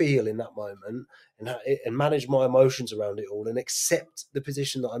how I feel in that moment and manage my emotions around it all and accept the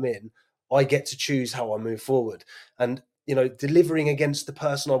position that I'm in, I get to choose how I move forward. And delivering against the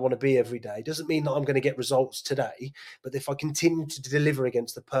person I want to be every day doesn't mean that I'm going to get results today. But if I continue to deliver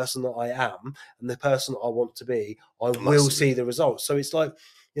against the person that I am and the person that I want to be, I will see the results. So it's like,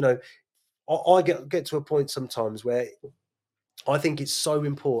 I get to a point sometimes where I think it's so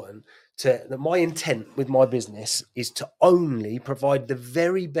important that my intent with my business is to only provide the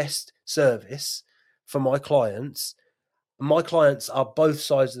very best service for my clients. My clients are both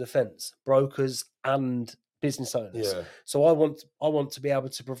sides of the fence, brokers and business owners. Yeah. So I want to be able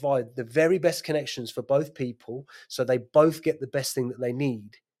to provide the very best connections for both people, so they both get the best thing that they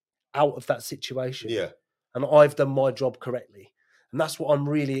need out of that situation. Yeah. And I've done my job correctly. And that's what I'm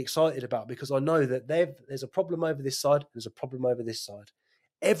really excited about, because I know that there's a problem over this side, there's a problem over this side.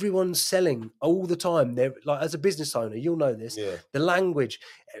 Everyone's selling all the time. They're like, as a business owner, you'll know this. Yeah. The language,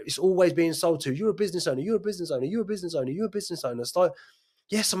 it's always being sold to. You're a business owner. You're a business owner. You're a business owner. You're a business owner. It's like,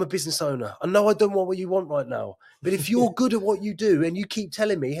 yes, I'm a business owner. I know I don't want what you want right now, but if you're good at what you do and you keep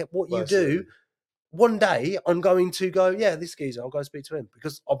telling me what you do, one day I'm going to go, yeah, this geezer, I'll go speak to him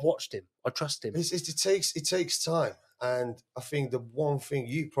because I've watched him. I trust him. It takes time. And I think the one thing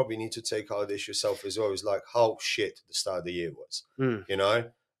you probably need to take out of this yourself as well is like how shit the start of the year was,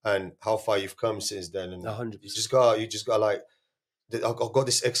 and how far you've come since then. And 100%. you just got like, I've got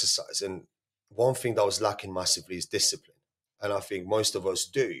this exercise. And one thing that was lacking massively is discipline. And I think most of us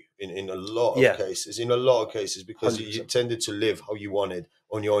do in a lot of cases, because you tended to live how you wanted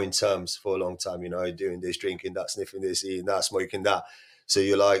on your own terms for a long time, doing this, drinking that, sniffing this, eating that, smoking that. So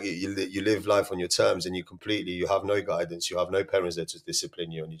you're like, you live life on your terms, and you have no guidance, you have no parents there to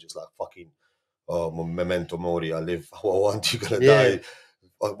discipline you, and you're just like, fucking, oh, memento mori, I live how I want, you're gonna die,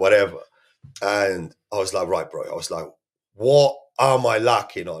 whatever. And I was like, right, bro, what am I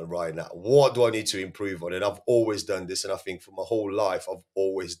lacking on right now? What do I need to improve on? And I've always done this, and I think for my whole life, I've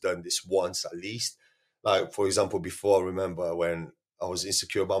always done this once at least. Like, for example, before, I remember when I was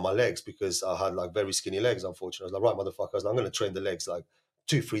insecure about my legs because I had like very skinny legs, unfortunately. I was like, right, motherfuckers, I'm going to train the legs like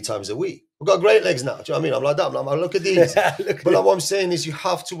 2-3 times a week. I've got great legs now. Do you know what I mean? I'm like that. I'm like, look at these. But like, what I'm saying is you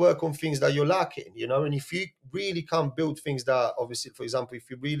have to work on things that you're lacking, and if you really can't build things that, obviously, for example, if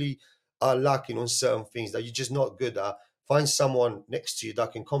you really are lacking on certain things that you're just not good at, find someone next to you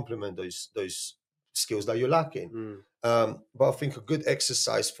that can complement those skills that you're lacking. But I think a good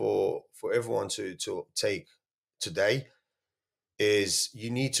exercise for everyone to take today is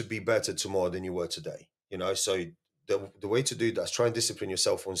you need to be better tomorrow than you were today. So the way to do that is try and discipline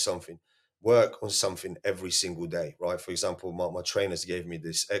yourself on something. Work on something every single day, right? For example, my trainers gave me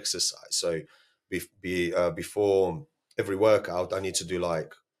this exercise. So before every workout, I need to do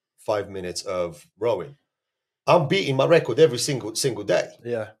like 5 minutes of rowing. I'm beating my record every single day.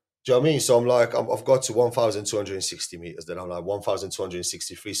 Yeah. Do you know what I mean? So I'm like, I've got to 1,260 meters. Then I'm like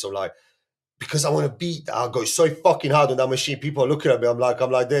 1,263. So like, because I want to beat that, I'll go so fucking hard on that machine. People are looking at me. I'm like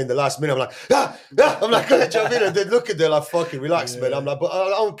there in the last minute. I'm like, I'm like, do you know what I mean? And they look at, they're like, fucking relax, man. I'm like, but I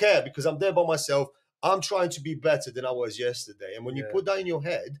don't care because I'm there by myself. I'm trying to be better than I was yesterday. And when you put that in your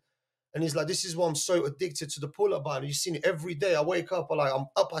head, and it's like, this is why I'm so addicted to the pull-up bar. You've seen it every day. I wake up, I'm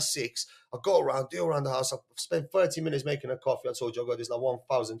up at 6. I go around, do around the house. I've spent 30 minutes making a coffee. I told you I got this like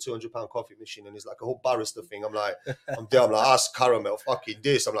 £1,200 coffee machine, and it's like a whole barista thing. I'm like, I'm there. I'm like, ask caramel, fucking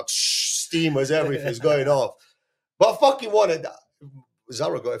this. I'm like, steamers, everything's going off. But I fucking wanted that.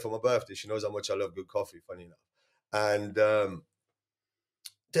 Zara got it for my birthday. She knows how much I love good coffee, funny enough. And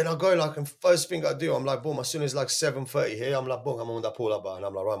then I go like, and first thing I do, I'm like, boom, as soon as like 7:30 here, I'm like, boom, I'm on that pull-up bar, and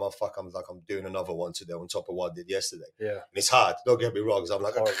I'm like, right, motherfucker, I'm doing another one today on top of what I did yesterday. Yeah. And it's hard, don't get me wrong, because I'm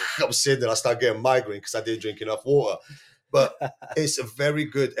like, I'm sitting there, I start getting migraine because I didn't drink enough water. But it's a very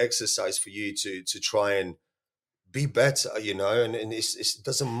good exercise for you to try and be better, and it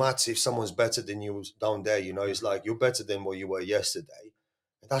doesn't matter if someone's better than you down there, it's like you're better than what you were yesterday.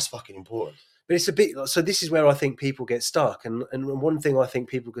 And that's fucking important. But it's a bit, so this is where I think people get stuck. And one thing I think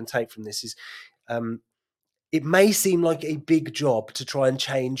people can take from this is it may seem like a big job to try and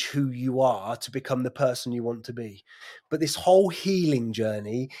change who you are to become the person you want to be. But this whole healing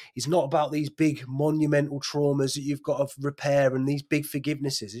journey is not about these big monumental traumas that you've got to repair and these big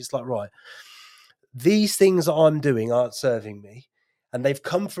forgivenesses. It's like, right, these things that I'm doing aren't serving me. And they've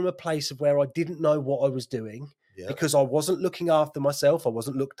come from a place of where I didn't know what I was doing. Because I wasn't looking after myself. I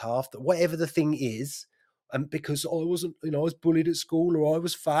wasn't looked after. Whatever the thing is, and because I wasn't, I was bullied at school, or I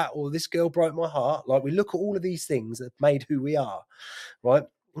was fat, or this girl broke my heart. Like, we look at all of these things that made who we are, right?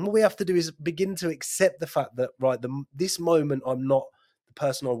 And what we have to do is begin to accept the fact that, right, this moment I'm not the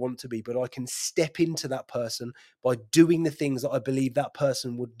person I want to be, but I can step into that person by doing the things that I believe that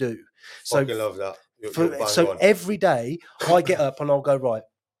person would do. Fucking love that. You're bang on. Every day I get up and I'll go, right,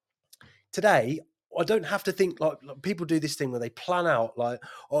 today I don't have to think like people do this thing where they plan out like,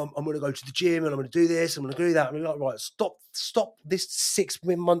 oh, I'm going to go to the gym and I'm going to do this, I'm going to do that. And I'm like, right, stop this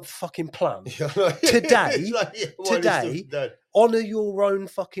 6-month fucking plan. Today, honor your own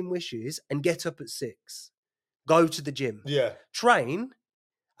fucking wishes and get up at 6. Go to the gym. Yeah. Train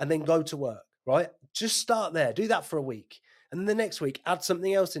and then go to work, right? Just start there. Do that for a week. And then the next week, add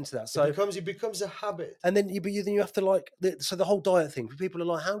something else into that. So it becomes a habit. And then you have to like, so the whole diet thing, people are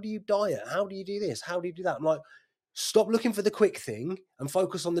like, how do you diet? How do you do this? How do you do that? I'm like, stop looking for the quick thing and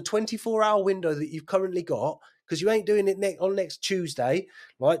focus on the 24-hour window that you've currently got, because you ain't doing it on next Tuesday.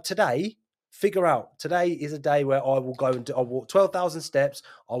 Right? Today, figure out, today is a day where I will go and I'll walk 12,000 steps.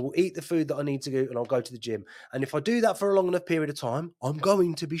 I will eat the food that I need to do and I'll go to the gym. And if I do that for a long enough period of time, I'm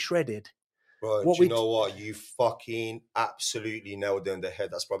going to be shredded. Bro, do you know what? You fucking absolutely nailed it on the head.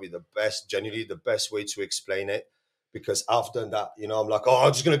 That's probably genuinely the best way to explain it. Because I've done that, I'm like, oh,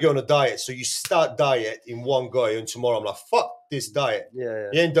 I'm just going to go on a diet. So you start diet in one go, and tomorrow I'm like, fuck this diet. Yeah.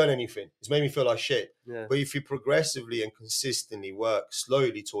 You ain't done anything. It's made me feel like shit. Yeah. But if you progressively and consistently work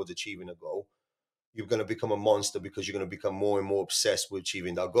slowly towards achieving a goal, you're going to become a monster, because you're going to become more and more obsessed with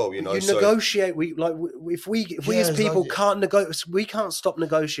achieving that goal. Negotiate. If we as people can't negotiate, we can't stop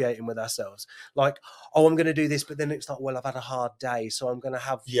negotiating with ourselves. Like, oh, I'm going to do this, but then it's like, well, I've had a hard day, so I'm going to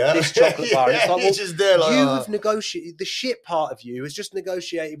have this chocolate bar. It's like, well, just there, like, you have negotiated. The shit part of you has just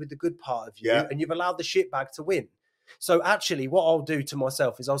negotiated with the good part of you, and you've allowed the shit bag to win. So actually, what I'll do to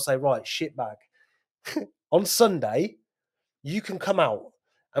myself is I'll say, right, shit bag. On Sunday, you can come out,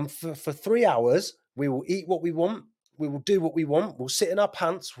 and for 3 hours, we will eat what we want. We will do what we want. We'll sit in our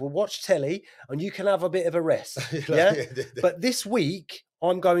pants. We'll watch telly, and you can have a bit of a rest. Yeah. But this week,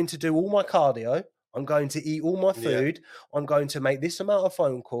 I'm going to do all my cardio. I'm going to eat all my food. Yeah. I'm going to make this amount of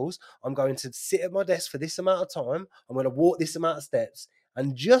phone calls. I'm going to sit at my desk for this amount of time. I'm going to walk this amount of steps.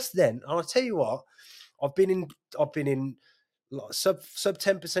 And just then, and I'll tell you what, I've been in like sub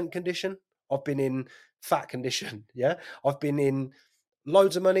 10% condition. I've been in fat condition. Yeah. I've been in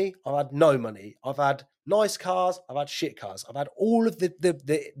loads of money. I've had no money. I've had nice cars. I've had shit cars. I've had all of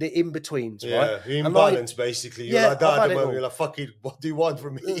the in betweens. Yeah, right? Imbalance, basically. You're like that at the moment. You're like, fucking, what do you want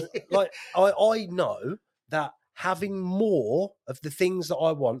from me? Like, I know that having more of the things that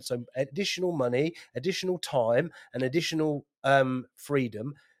I want, so additional money, additional time, and additional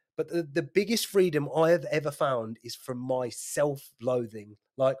freedom. But the biggest freedom I have ever found is from my self-loathing.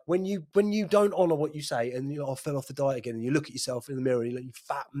 Like when you don't honor what you say, and I fell off the diet again, and you look at yourself in the mirror and you're like, you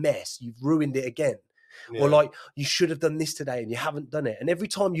fat mess, you've ruined it again. Yeah. Or like, you should have done this today and you haven't done it. And every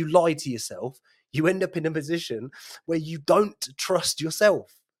time you lie to yourself, you end up in a position where you don't trust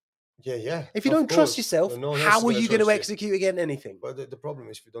yourself. Yeah. If you don't trust yourself, how are you going to execute again anything? But the problem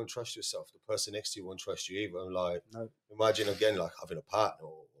is, if you don't trust yourself, the person next to you won't trust you either. Like, imagine again, like having a partner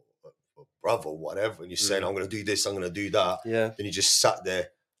or brother or whatever, and you're saying, I'm going to do this, I'm going to do that. Yeah. Then you just sat there,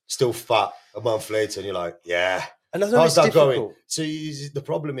 still fat, a month later, and you're like, yeah. And how's that going? So the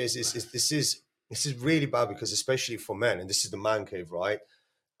problem is this is really bad, because especially for men, and this is the man cave, right?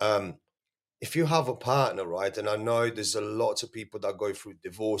 If you have a partner, right, and I know there's a lot of people that go through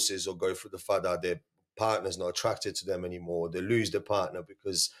divorces or go through the fact that their partner's not attracted to them anymore, they lose their partner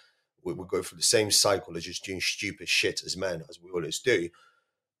because we go through the same cycle of just doing stupid shit as men, as we always do.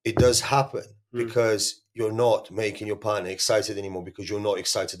 It does happen because you're not making your partner excited anymore, because you're not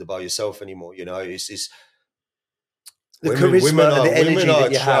excited about yourself anymore. It's the charisma and the energy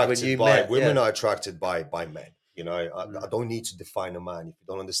that you have when you met. Women are attracted by men. I don't need to define a man. If you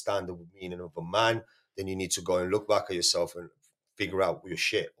don't understand the meaning of a man, then you need to go and look back at yourself and figure out your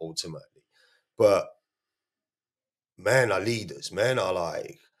shit ultimately. But men are leaders. Men are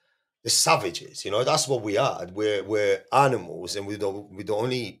like the savages. That's what we are. We're animals, and we're the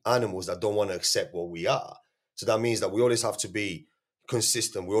only animals that don't want to accept what we are. So that means that we always have to be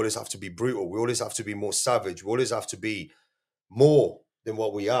consistent. We always have to be brutal. We always have to be more savage. We always have to be more than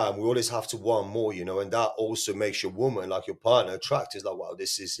what we are, and we always have to want more, and that also makes your woman, like your partner, attractive. Like, wow,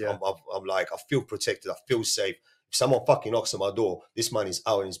 this is, I'm like, I feel protected, I feel safe. If someone fucking knocks on my door, this man is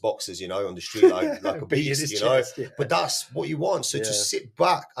out in his boxers, on the street like a beast, But that's what you want. So to sit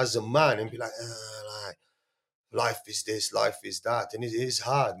back as a man and be like, life is this, life is that, and it is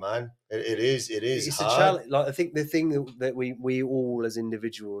hard, man. It is It's a hard. challenge. Like, I think the thing that we all as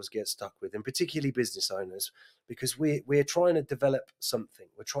individuals get stuck with, and particularly business owners, because we're trying to develop something,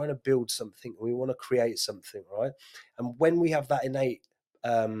 we're trying to build something, we want to create something, right? And when we have that innate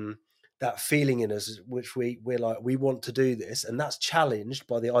that feeling in us, which we're like, we want to do this, and that's challenged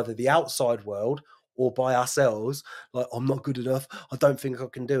by either the outside world or by ourselves, like, I'm not good enough, I don't think I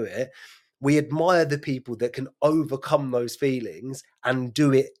can do it. We admire the people that can overcome those feelings and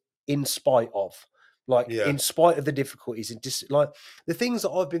do it in spite of, like, Yeah. in spite of the difficulties, and just like the things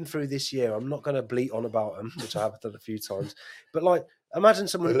that I've been through this year. I'm not going to bleat on about them, which I have done a few times, but like, imagine They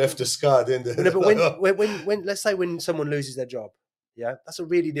someone left a scar, didn't they? no, but when let's say when someone loses their job, yeah, that's a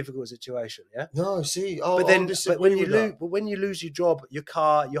really difficult situation, yeah. No, see, But I'll then, disagree with that. but when you lose your job, your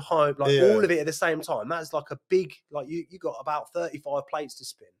car, your home, like Yeah. all of it at the same time, that's like a big, like, you got about 35 plates to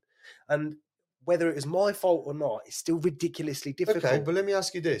spin, and whether it was my fault or not, it's still ridiculously difficult. Okay, but let me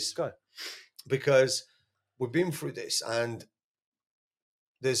ask you this. Go. Because we've been through this, and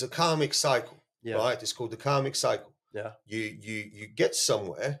there's a karmic cycle, Yeah. right? It's called the karmic cycle. Yeah. You get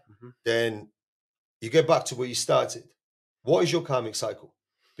somewhere, Mhm. then you get back to where you started. What is your karmic cycle?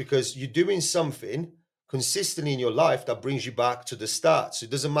 Because you're doing something consistently in your life that brings you back to the start. So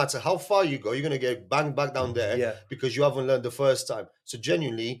it doesn't matter how far you go, you're going to get banged back down there, Yeah. because you haven't learned the first time. So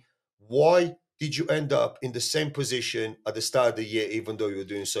genuinely, why did you end up in the same position at the start of the year, even though you were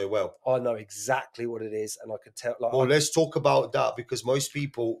doing so well? I know exactly what it is, and I could tell. Like, Well, let's talk about that, because most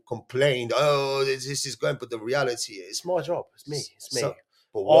people complained, oh, this is going, but the reality is, it's my job. It's me. It's me.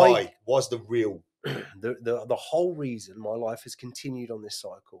 But why? What's the real? The whole reason my life has continued on this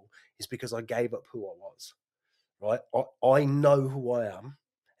cycle is because I gave up who I was. Right? I know who I am.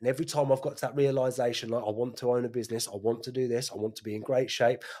 And every time I've got to that realization, like, I want to own a business, I want to do this, I want to be in great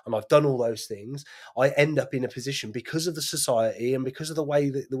shape, and I've done all those things, I end up in a position, because of the society and because of the way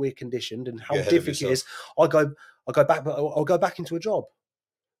that we're conditioned and how difficult it is. I'll go back into a job.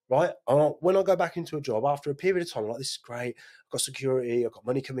 Right? When I go back into a job after a period of time, I'm like, this is great, I've got security, I've got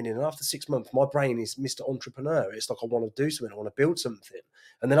money coming in. And after 6 months, my brain is Mr. Entrepreneur. It's like, I want to do something, I want to build something.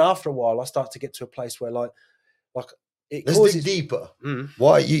 And then after a while, I start to get to a place where like it Let's causes... dig deeper.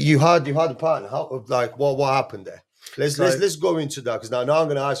 Why you had a partner? How, like, what happened there? Let's go into that, because now I'm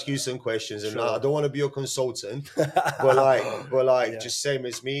going to ask you some questions, and I don't want to be your consultant, but like, just same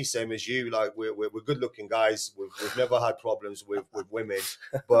as me, same as you. Like, we're good looking guys. We've never had problems with women,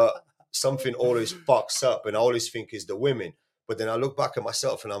 but something always fucks up, and I always think it's the women. But then I look back at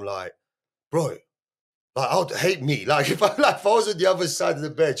myself, and I'm like, bro, like, I would hate me. Like, if I was on the other side of the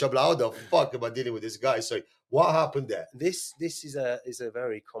bench, I'm like, how the fuck am I dealing with this guy? So what happened there? This is a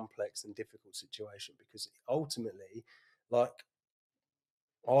very complex and difficult situation, because ultimately, like,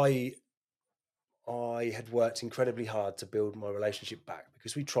 I had worked incredibly hard to build my relationship back,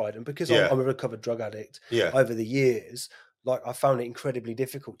 because we tried, and because I'm a recovered drug addict, over the years, like, I found it incredibly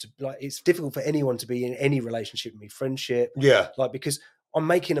difficult to, like, it's difficult for anyone to be in any relationship with me, friendship, like, because I'm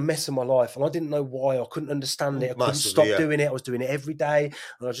making a mess of my life, and I didn't know why. I couldn't understand it. I couldn't stop doing it. I was doing it every day,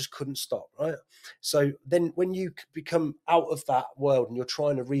 and I just couldn't stop. Right. So then, when you become out of that world and you're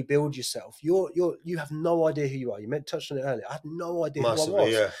trying to rebuild yourself, you have no idea who you are. You touched on it earlier. I had no idea who I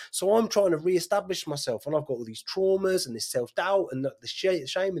was. So I'm trying to reestablish myself, and I've got all these traumas and this self-doubt and the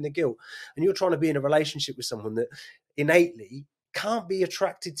shame and the guilt. And you're trying to be in a relationship with someone that innately can't be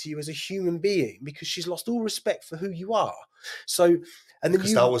attracted to you as a human being, because she's lost all respect for who you are. So, and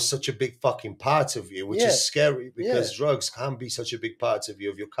then that was such a big fucking part of you, which is scary, because drugs can be such a big part of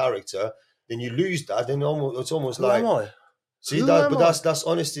you, of your character. Then you lose that, then it's almost who like, am I? See that, but that's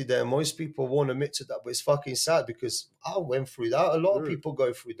honesty there. Most people won't admit to that, but it's fucking sad, because I went through that. A lot of people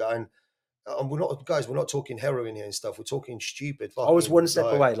go through that, and we're not talking heroin here and stuff. We're talking stupid. I was one step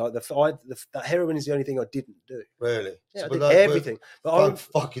away. Like, that heroin is the only thing I didn't do. Really? Yeah, I did everything. But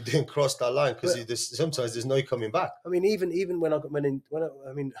fuck, you didn't cross that line, because sometimes there's no coming back. I mean, even when I mean,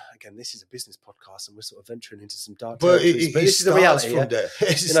 again, this is a business podcast, and we're sort of venturing into some dark but territories. But this is the reality. From there.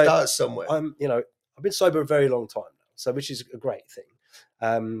 It starts somewhere. I've been sober a very long time now, so, which is a great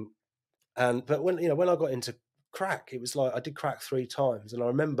thing. But when I got into crack, it was like I did crack 3 times, and I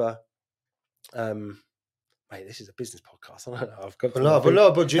remember, mate, this is a business podcast. I don't know. I've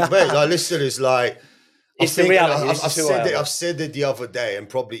got mate, like, listen, it's like, it's the reality. I've said it the other day, and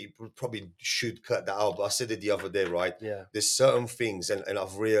probably should cut that out, but I said it the other day, right? Yeah. There's certain things, and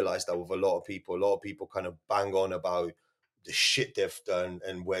I've realized that with a lot of people kind of bang on about the shit they've done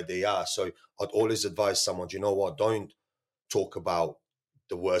and where they are. So I'd always advise someone, you know what, don't talk about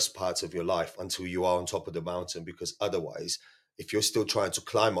the worst parts of your life until you are on top of the mountain, because otherwise, if you're still trying to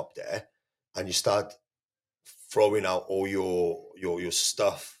climb up there and you start throwing out all your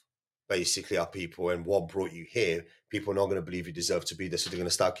stuff basically at people and what brought you here, people are not going to believe you deserve to be there, so they're going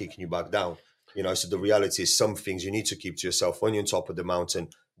to start kicking you back down. So the reality is some things you need to keep to yourself. When you're on top of the mountain,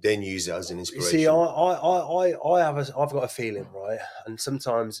 then use it as an You inspiration. see, I've got a feeling, right? And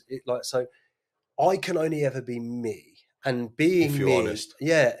sometimes I can only ever be me. And being If you're me, honest.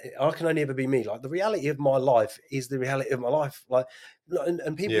 yeah, I can only ever be me. Like the reality of my life is the reality of my life. Like,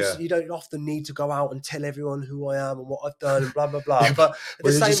 and people, Yeah. you don't often need to go out and tell everyone who I am and what I've done and blah blah blah. But at Well,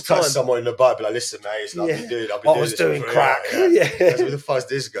 the you same just touch time, someone in the bar, be like, listen, mate, it's lovely, yeah, dude. I'll be I doing was this doing for crack. Yeah. Yeah. That's where the fuck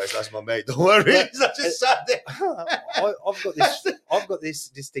this goes. That's my mate. Don't worry. I just sat there. I've got this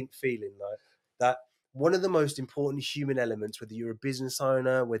distinct feeling though that one of the most important human elements, whether you're a business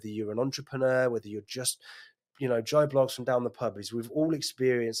owner, whether you're an entrepreneur, whether you're just Joe Blogs from down the pub, is we've all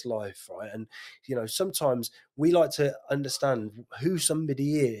experienced life, right? And sometimes we like to understand who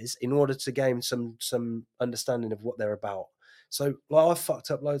somebody is in order to gain some understanding of what they're about. So like I've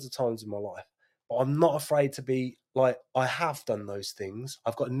fucked up loads of times in my life, but I'm not afraid to be like, I have done those things.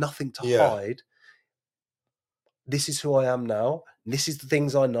 I've got nothing to Yeah. hide. This is who I am now. This is the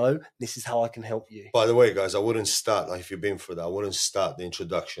things I know. This is how I can help you. By the way, guys, I wouldn't start, like, if you've been through that, I wouldn't start the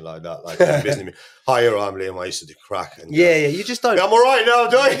introduction like that. Like, in business, hi, I'm Liam. I used to do crack. And yeah, you just don't. I'm all right now,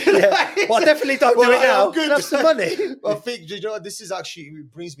 do I? Yeah. Well, I definitely don't do it now. Good. Have some money. I think, this is actually,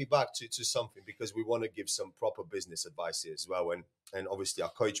 it brings me back to something, because we want to give some proper business advice here as well. And obviously, I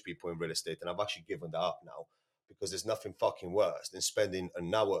coach people in real estate, and I've actually given that up now, because there's nothing fucking worse than spending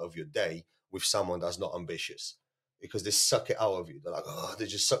an hour of your day with someone that's not ambitious, because they suck it out of you. They're like, oh, they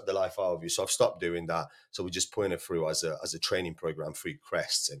just suck the life out of you. So I've stopped doing that. So we're just putting it through as a training program, through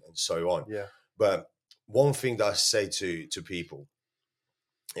Crests and so on. Yeah. But one thing that I say to people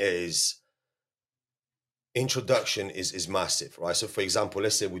is, introduction is massive, right? So for example,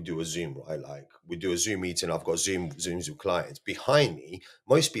 let's say we do a Zoom, right? Like we do a Zoom meeting. I've got Zooms with clients. Behind me,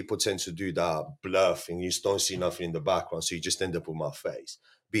 most people tend to do that blur thing. You just don't see nothing in the background. So you just end up with my face.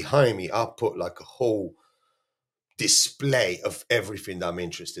 Behind me, I'll put like a whole display of everything that I'm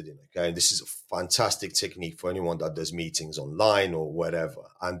interested in. Okay. And this is a fantastic technique for anyone that does meetings online or whatever.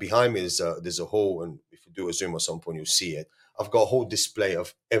 And behind me there's a whole, and if you do a Zoom at some point, you'll see it. I've got a whole display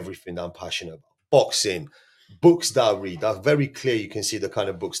of everything that I'm passionate about. Boxing, books that I read. That's very clear. You can see the kind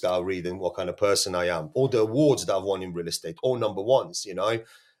of books that I read and what kind of person I am. All the awards that I've won in real estate, all number ones, I've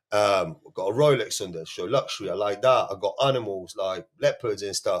got a Rolex on there, show luxury. I like that. I've got animals like leopards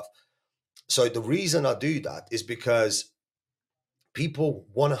and stuff. So the reason I do that is because people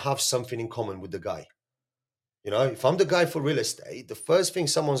want to have something in common with the guy. If I'm the guy for real estate, the first thing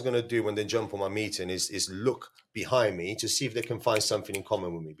someone's going to do when they jump on my meeting is look behind me to see if they can find something in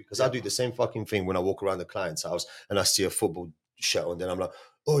common with me. Because I do the same fucking thing when I walk around the client's house and I see a football shirt on. Then I'm like,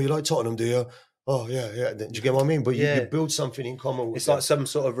 oh, you like Tottenham, do you? Oh, yeah. Do you get what I mean? But you build something in common with It's them. like some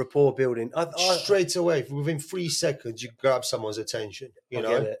sort of rapport building. Straight away, within 3 seconds, you grab someone's attention. I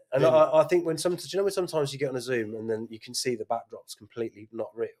get it. And I think when sometimes you get on a Zoom and then you can see the backdrop's completely not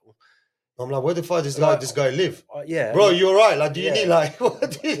real. I'm like, where the fuck does this guy live? Yeah. Bro, you're right. Like, do you need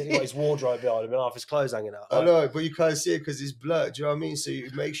what do you He's got his wardrobe behind him and half his clothes hanging out. I know, but you can't see it because it's blurred. Do you know what I mean? So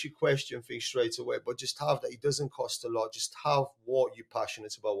it makes you question things straight away. But just have that. It doesn't cost a lot. Just have what you're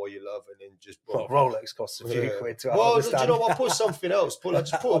passionate about, what you love, and then just... Rolex costs a few quid to understand. Do you know what? Put something else.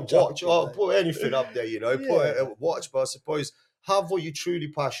 Just put a watch. Put anything up there, Put a watch. But I suppose have what you're truly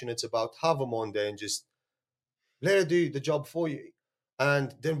passionate about. Have them on there and just let it do the job for you.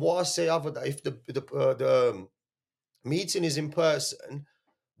 And then what I say after that, if the meeting is in person,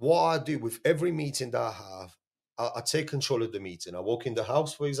 what I do with every meeting that I have, I take control of the meeting. I walk in the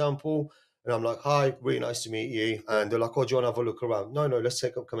house, for example, and I'm like, hi, really nice to meet you. And they're like, oh, do you want to have a look around? No, let's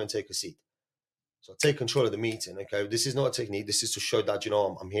come and take a seat. So I take control of the meeting, okay? This is not a technique. This is to show that,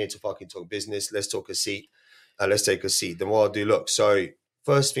 I'm here to fucking talk business. Let's talk a seat. Let's take a seat. Then what I'll do, look, so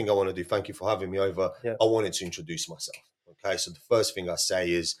first thing I want to do, thank you for having me over. Yeah. I wanted to introduce myself. Okay, so the first thing I say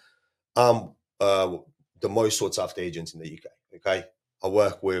is I'm the most sought after agent in the UK. Okay, I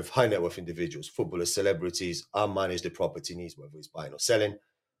work with high net worth individuals, footballers, celebrities. I manage the property needs, whether it's buying or selling.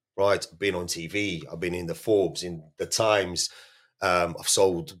 Right, I've been on TV. I've been in the Forbes, in the Times. I've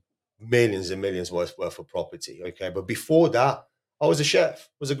sold millions and millions worth of property. Okay, but before that, I was a chef.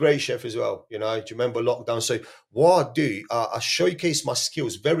 I was a great chef as well. Do you remember lockdown? So what I do, I showcase my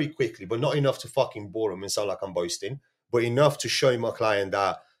skills very quickly, but not enough to fucking bore them and sound like I'm boasting, but enough to show my client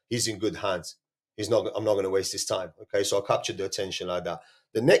that he's in good hands. I'm not going to waste his time. Okay, so I captured the attention like that.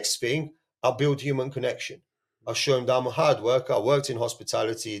 The next thing, I build human connection. I show him that I'm a hard worker. I worked in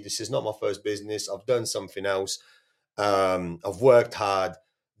hospitality. This is not my first business. I've done something else. I've worked hard.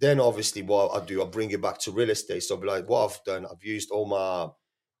 then obviously what I do, I bring it back to real estate. So I'll be like, what I've done, I've used all my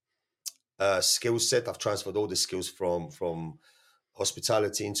skill set. I've transferred all the skills from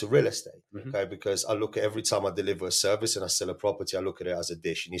hospitality into real estate. Mhm. Okay, because I look at every time I deliver a service and I sell a property, I look at it as a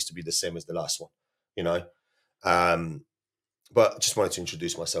dish. It needs to be the same as the last one, you know. But I just wanted to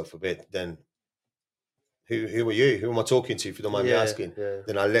introduce myself a bit. Then who are you? Who am I talking to? If you don't mind me Yeah, asking, yeah.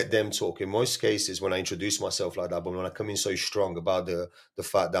 then I let them talk. In most cases, when I introduce myself like that, but when I come in so strong about the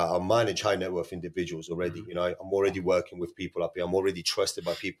fact that I manage high net worth individuals already, Mhm. you know, I'm already working with people up here. I'm already trusted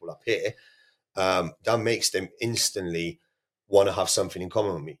by people up here. That makes them instantly want to have something in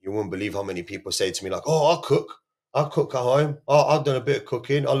common with me. You wouldn't believe how many people say to me like, "Oh, I cook at home. Oh, I've done a bit of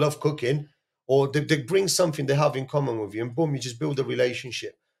cooking. I love cooking." Or they bring something they have in common with you, and boom, you just build a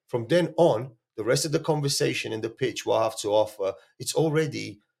relationship. From then on, the rest of the conversation and the pitch what I have to offer, it's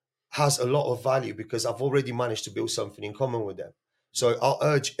already has a lot of value because I've already managed to build something in common with them. So I'll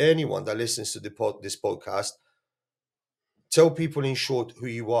urge anyone that listens to this podcast, tell people in short who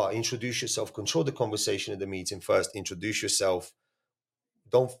you are, introduce yourself, control the conversation at the meeting first, introduce yourself.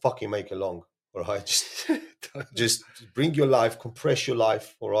 Don't fucking make it long. All right. Just bring your life, compress your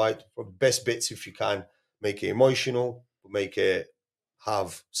life, all right, for the best bits if you can. Make it emotional, make it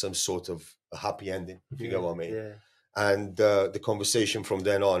have some sort of a happy ending, if you get Yeah, what I mean. yeah. And the conversation from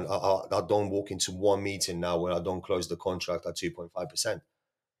then on, I don't walk into one meeting now where I don't close the contract at 2.5%.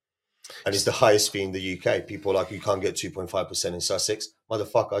 And it's the highest fee in the UK. People are like, you can't get 2.5% in Sussex.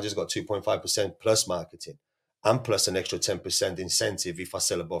 Motherfucker, I just got 2.5% plus marketing and plus an extra 10% incentive if I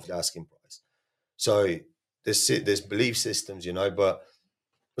sell above the asking price. So there's belief systems, you know, but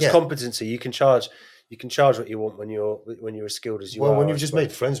It's yeah. competency. You can charge what you want when you're as skilled as you Well, when are, I you've just made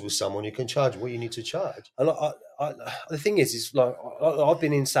suppose. friends with someone, you can charge what you need to charge. And the thing is like I've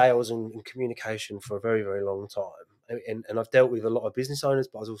been in sales and communication for a very, very long time, and I've dealt with a lot of business owners,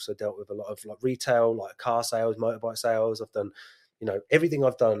 but I've also dealt with a lot of like retail, like car sales, motorbike sales. I've done, everything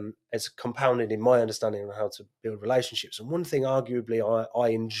I've done has compounded in my understanding of how to build relationships. And one thing, arguably, I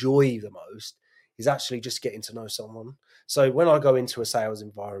enjoy the most is actually just getting to know someone. So when I go into a sales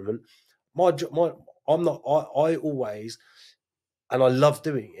environment, my I'm not I always, and I love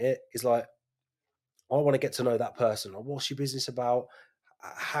doing it, is like I want to get to know that person. Like, what's your business about?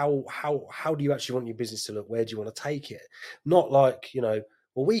 How do you actually want your business to look? Where do you want to take it? Not like,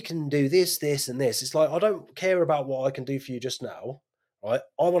 well, we can do this, this, and this. It's like I don't care about what I can do for you just now, right?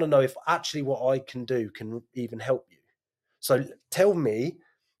 I want to know if actually what I can do can even help you. So tell me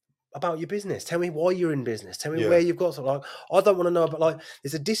about your business. Tell me why you're in business. Tell me where Yeah. you've got something. Like, I don't want to know about, like,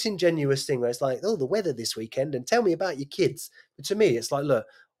 there's a disingenuous thing where it's like, oh, the weather this weekend, and tell me about your kids. But to me, it's like, look,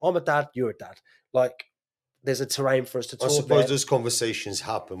 I'm a dad, you're a dad. Like, there's a terrain for us to I talk suppose there. those conversations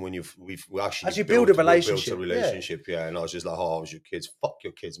happen when we As actually you build a we built a relationship, yeah. relationship, yeah. And I was just like, oh, I was your kids. Fuck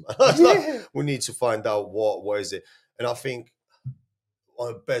your kids, man. I was like, Yeah. we need to find out what is it. And I think one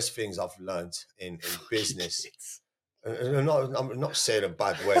of the best things I've learned in Fucking business, kids. and I'm not saying a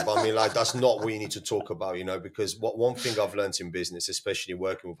bad way, but I mean, like, that's not what you need to talk about, you know, because what one thing I've learned in business, especially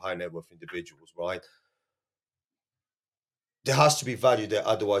working with high net worth individuals, right? There has to be value there,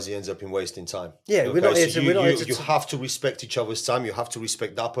 otherwise it ends up in wasting time. Yeah, we're Okay, not here so to, you we're not here you to, you have to respect each other's time. You have to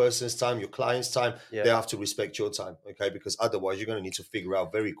respect that person's time, your client's time. yeah. They have to respect your time. Okay, because otherwise you're going to need to figure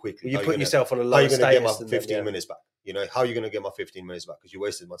out very quickly Well, you put yourself on a how lower you're going to get my status than them, 15 yeah. minutes back. You know, how you're going to get my 15 minutes back because you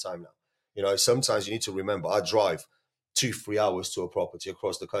wasted my time now. You know, sometimes you need to remember I drive 2-3 hours to a property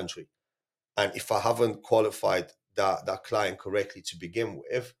across the country, and if I haven't qualified that client correctly to begin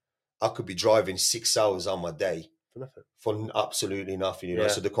with, I could be driving 6 hours on my day For nothing. for absolutely nothing, you know. Yeah.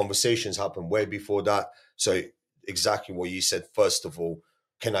 So the conversations happen way before that. So exactly what you said. First of all,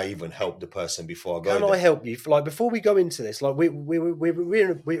 can I even help the person before I go Can I there? help you? Like, before we go into this, like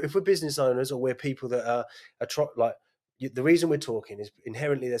if we're business owners or we're people that like, the reason we're talking is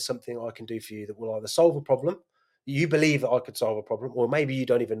inherently there's something I can do for you that will either solve a problem, you believe that I could solve a problem, or maybe you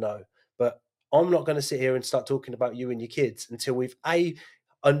don't even know. But I'm not going to sit here and start talking about you and your kids until we've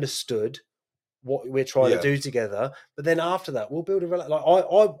understood what we're trying to Yeah, do together. But then after that, we'll build a like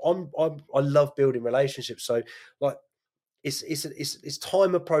I love building relationships. So like it's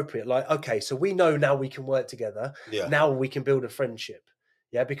time appropriate. Like, okay, so we know now we can work together. yeah, Now we can build a friendship.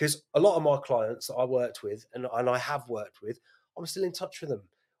 Yeah, because a lot of my clients that I worked with and I have worked with, I'm still in touch with them.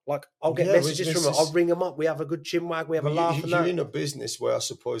 Like, I'll get yeah. messages from them. I'll ring them up. We have a good chinwag. We have a But laugh and you're that. in a business where I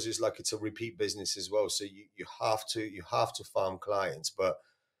suppose it's like it's a repeat business as well. So you have to farm clients. But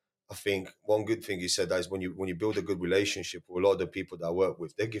I think one good thing you said that is when you build a good relationship with a lot of the people that I work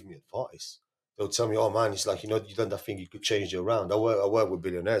with, they give me advice. They'll tell me, "Oh man, it's like, you know, you done that thing, you could change it around." I work with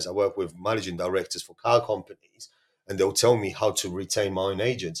billionaires. I work with managing directors for car companies, and they'll tell me how to retain my own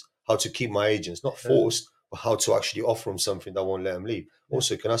agents, how to keep my agents, not forced, but how to actually offer them something that won't let them leave.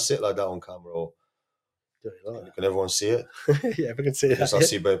 Also, can I sit like that on camera, or can everyone see it? Yeah, we can see Because that. I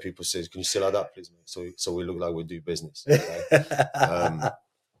see better people say, "Can you sit like that, please, mate?" So we look like we do business. Okay?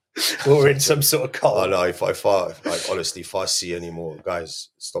 Or in some sort of cult. I know. If like honestly, if I see any more guys,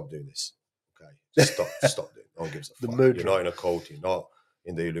 stop doing this. Okay, just stop doing it. No one gives a The fuck. mood You're not in a cult. You're not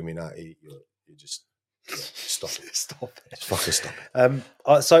in the Illuminati. You're just stop it. Stop it. Just fucking stop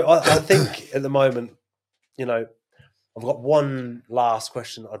it. So I think at the moment, you know, I've got one last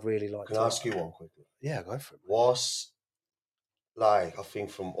question I'd really like Can to I ask you one quickly? Yeah, go for it. What's like? I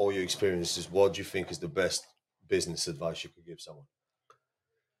think from all your experiences, what do you think is the best business advice you could give someone?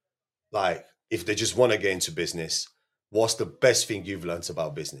 Like, if they just want to get into business, what's the best thing you've learned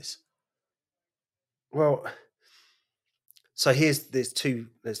about business? Well, so there's two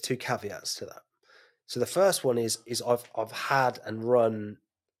caveats to that. So the first one is I've had and run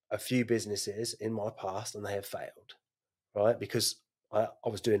a few businesses in my past and they have failed, right? Because I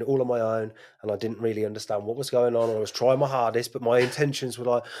was doing it all on my own and I didn't really understand what was going on. I was trying my hardest, but my intentions were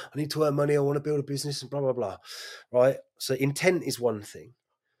like, I need to earn money, I want to build a business and blah, blah, blah, right? So intent is one thing.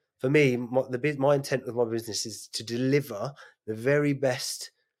 For me, my intent with my business is to deliver the very best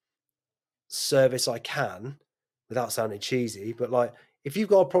service I can without sounding cheesy, but like if you've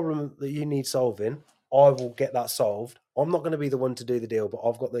got a problem that you need solving, I will get that solved. I'm not going to be the one to do the deal, but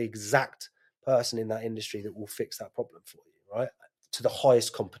I've got the exact person in that industry that will fix that problem for you, right? To the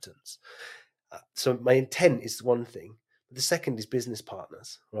highest competence. So my intent is one thing. But the second is business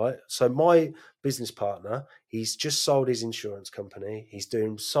partners, right? So my business partner, he's just sold his insurance company. He's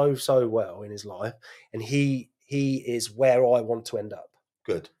doing so well in his life, and he is where I want to end up.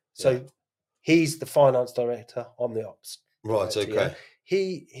 Good. So he's the finance director. I'm the ops. Right. Director, Okay.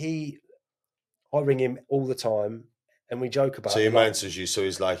 Yeah? I ring him all the time, and we joke about. So he it. mentors you. So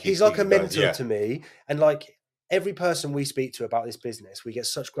he's like he's like a mentor to me, and like every person we speak to about this business, we get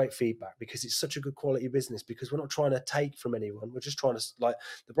such great feedback because it's such a good quality business. Because we're not trying to take from anyone. We're just trying to like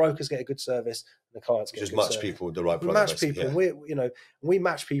the brokers get a good service, and the clients get just a good match service. people with the right We product. match people. Yeah. We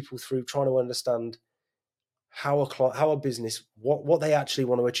match people through trying to understand how a business what they actually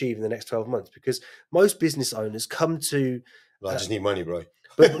want to achieve in the next 12 months, because most business owners come to I just need money, bro.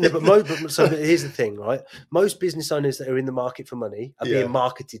 but here's the thing, right? Most business owners that are in the market for money are being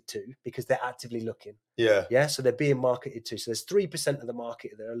marketed to because they're actively looking. Yeah. So they're being marketed to. So there's 3% of the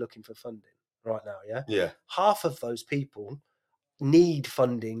market that are looking for funding right now. Yeah. Half of those people need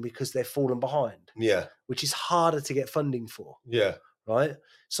funding because they're falling behind. Yeah. Which is harder to get funding for. Yeah. Right.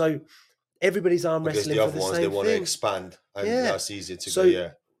 So everybody's arm wrestling for the same thing. They want to expand, and that's easier to so, go.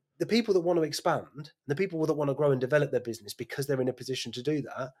 Yeah. The people that want to expand, the people that want to grow and develop their business because they're in a position to do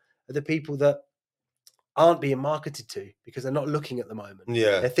that, are the people that aren't being marketed to because they're not looking at the moment.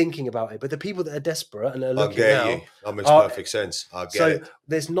 Yeah. They're thinking about it. But the people that are desperate and are looking you. That makes perfect sense. I get it. So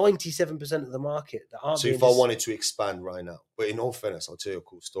there's 97% of the market that aren't. So if I wanted to expand right now, but in all fairness, I'll tell you a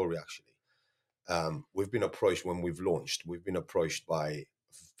cool story actually. We've been approached when we've launched. We've been approached by a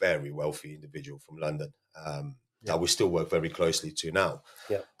very wealthy individual from London that we still work very closely to now.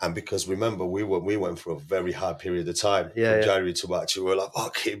 Yeah. And because remember, we went through a very hard period of time from January to March. We were like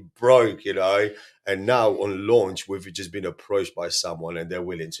fucking broke, And now on launch, we've just been approached by someone, and they're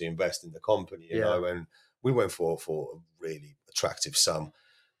willing to invest in the company, you know. And we went for a really attractive sum,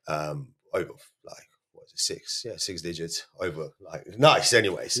 over like. Six digits over, like nice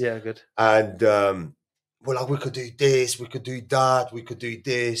anyways. Yeah, good. And we're like, we could do this, we could do that, we could do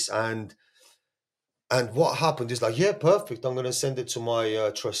this. And what happened is like, yeah, perfect. I'm going to send it to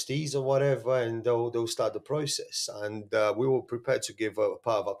my trustees or whatever, and they'll start the process. And we were prepared to give a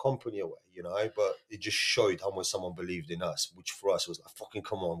part of our company away, but it just showed how much someone believed in us, which for us was like, fucking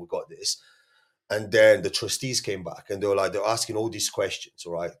come on, we got this. And then the trustees came back and they're asking all these questions,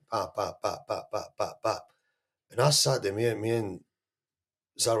 all right? And I sat there, me and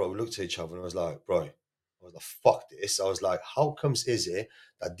Zara, we looked at each other and I was like, bro, fuck this. I was like, how comes is it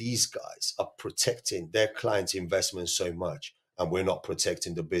that these guys are protecting their clients' investment so much and we're not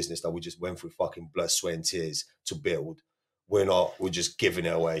protecting the business that we just went through fucking blood, sweat and tears to build? We're just giving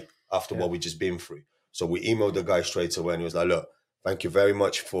it away after what we just been through. So we emailed the guy straight away and he was like, look, thank you very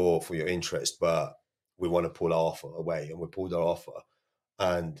much for your interest, but we want to pull our offer away. And we pulled our offer.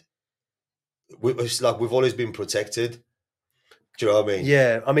 And it's like we've always been protected. Do you know what I mean?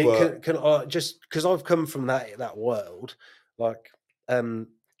 Yeah, I mean, but, can I just, because I've come from that world, like, I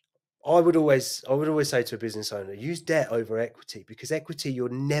would always say to a business owner, use debt over equity, because equity, you're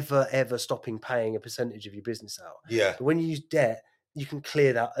never ever stopping paying a percentage of your business out. Yeah. But when you use debt, you can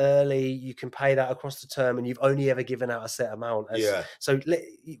clear that early, you can pay that across the term, and you've only ever given out a set amount. So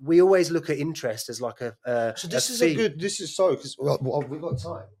we always look at interest as like a So this is fee. a good. This is sorry because we've got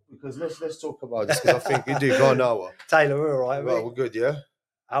time because let's talk about this because I think you do go an hour. Taylor, we're all right. Well, we're good, yeah.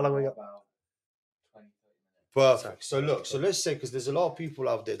 How long we got? Perfect. So look, so let's say because there's a lot of people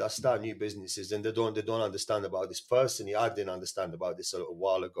out there that start new businesses and they don't understand about this. Personally, I didn't understand about this a little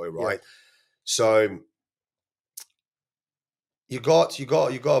while ago, right? Yeah. So you got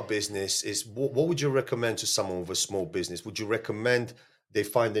a business. Is what would you recommend to someone with a small business? Would you recommend they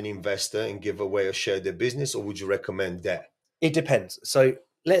find an investor and give away or share their business, or would you recommend that? It depends. So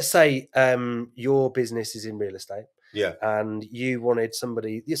let's say your business is in real estate. Yeah. And you wanted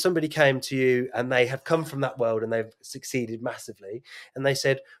somebody came to you and they have come from that world and they've succeeded massively. And they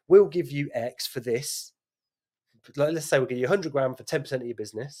said, we'll give you X for this. Like, let's say we'll give you 100 grand for 10% of your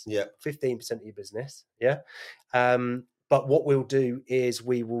business. Yeah. 15% of your business. Yeah. But what we'll do is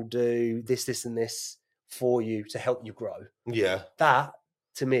we will do this, this, and this for you to help you grow. Yeah. That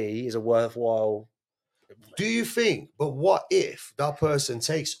to me is a worthwhile. Do you think? But what if that person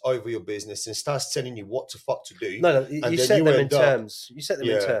takes over your business and starts telling you what the fuck to do? No, you set them in terms. You set them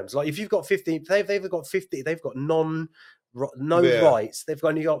in terms. Like if you've got 15, they've got 50. They've got rights. They've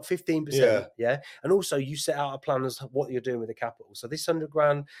only got 15%. Yeah, and also you set out a plan as to what you're doing with the capital. So this 100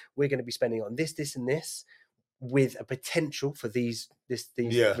 grand we're going to be spending on this, this, and this, with a potential for these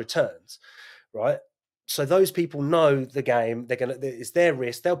returns, right? So those people know the game. It's their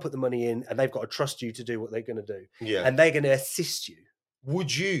risk. They'll put the money in, and they've got to trust you to do what they're going to do. Yeah, and they're going to assist you.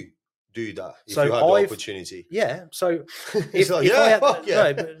 Would you do that if you had the opportunity? Yeah. So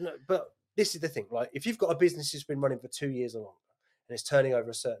but this is the thing. Like if you've got a business that's been running for 2 years or longer, and it's turning over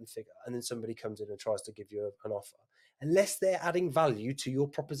a certain figure, and then somebody comes in and tries to give you an offer, unless they're adding value to your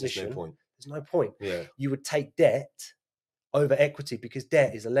proposition, there's no point. Yeah. You would take debt over equity because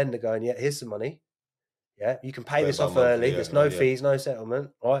debt is a lender going, yeah, here's some money. Yeah, you can pay this off early. There's no fees, no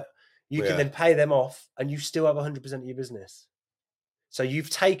settlement, right? You can then pay them off and you still have 100% of your business. So you've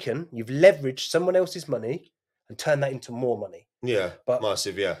leveraged someone else's money and turned that into more money. Yeah, but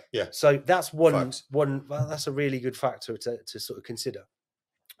massive, yeah. So that's one. That's a really good factor to sort of consider.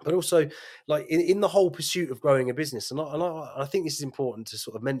 But also, like in the whole pursuit of growing a business, and I think this is important to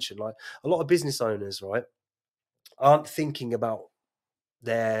sort of mention, like a lot of business owners, right, aren't thinking about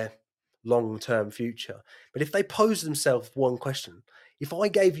their long-term future. But if they pose themselves one question, if I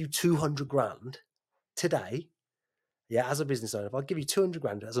gave you 200 grand today, as a business owner, if I give you 200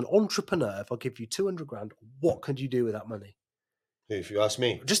 grand as an entrepreneur, if I give you 200 grand, what could you do with that money? If you ask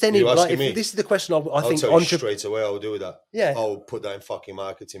me, just any. Like, this is the question. I think tell you straight away. I'll do that. Yeah, I'll put that in fucking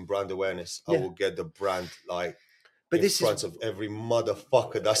marketing, brand awareness. I will get the brand in front of every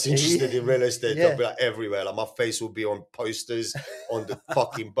motherfucker that's interested in real estate. They'll be like everywhere. Like my face will be on posters on the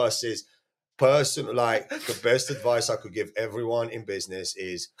fucking buses. The best advice I could give everyone in business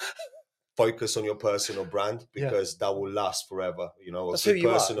is focus on your personal brand because that will last forever. You know, a good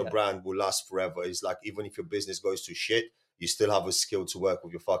personal brand will last forever. It's like even if your business goes to shit, you still have a skill to work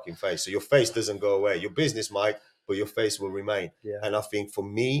with your fucking face. So your face doesn't go away. Your business might, but your face will remain. Yeah. And I think for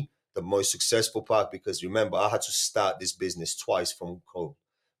me, the most successful part, because remember, I had to start this business twice from cold.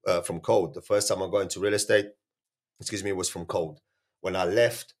 The first time I got into real estate, was from cold. When I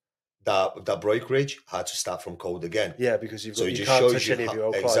left that brokerage, I had to start from cold again. Yeah, because you can't touch any of your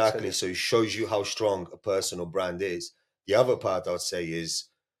old clients. Exactly. So it shows you how strong a personal brand is. The other part I would say is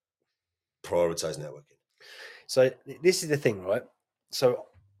prioritize networking. So this is the thing, right? So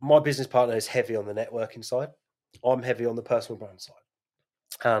my business partner is heavy on the networking side. I'm heavy on the personal brand side.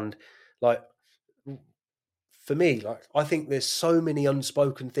 And like for me, like I think there's so many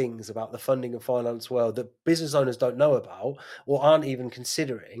unspoken things about the funding and finance world that business owners don't know about or aren't even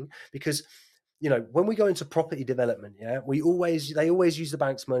considering because, you know, when we go into property development, they always use the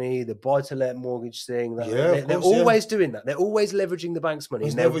bank's money, the buy-to-let mortgage thing. They're always doing that. They're always leveraging the bank's money.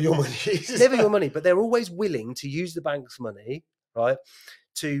 It's never your money. It's never your money, but they're always willing to use the bank's money, right,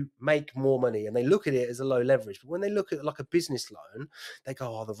 to make more money. And they look at it as a low leverage. But when they look at like a business loan, they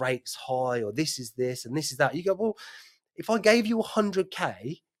go, oh, the rate's high, or this is this and this is that. You go, well, if I gave you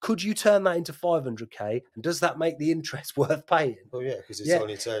 100K, could you turn that into 500K? And does that make the interest worth paying? Oh yeah, because it's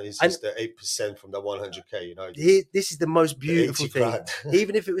only it's just the 8% from the 100K. You know, this is the most beautiful thing.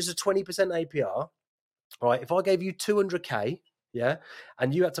 Even if it was a 20% APR, right? If I gave you 200K,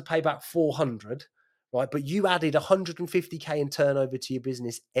 and you had to pay back 400, right? But you added 150K in turnover to your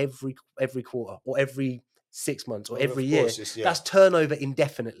business every quarter or every 6 months or every year. That's turnover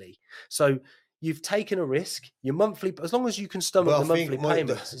indefinitely. So You've taken a risk. Your monthly, as long as you can stomach the monthly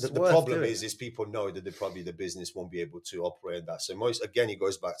payments, the problem is people know that the business won't be able to operate that. So it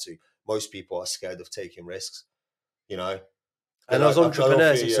goes back to most people are scared of taking risks, you know. And as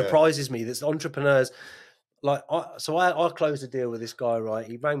entrepreneurs, it surprises me that entrepreneurs, like, I closed a deal with this guy, right?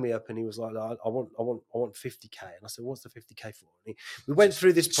 He rang me up and he was like, I want 50K. And I said, what's the 50K for? And we went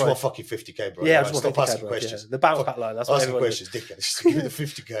through this process. Just want fucking 50K, bro. Yeah, right, stop asking questions. Yeah. The bounce back line. That's what asking questions, dickhead. Just give me the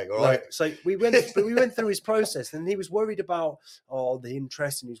 50K, all right? So we went through his process, and he was worried about the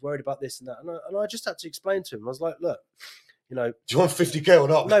interest, and he was worried about this and that. And I just had to explain to him. I was like, look, you know, do you want 50K or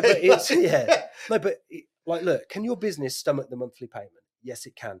not? No, but look, can your business stomach the monthly payment? Yes,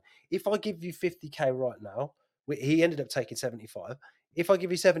 it can. If I give you 50K right now, he ended up taking 75. If I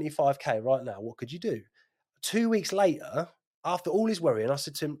give you 75K right now, what could you do? 2 weeks later, after all his worrying, I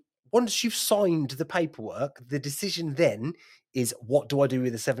said to him, once you've signed the paperwork, the decision then is, what do I do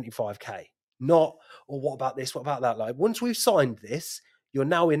with the 75K? Not, or what about this? What about that? Like, once we've signed this, you're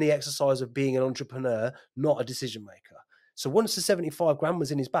now in the exercise of being an entrepreneur, not a decision maker. So once the 75 grand was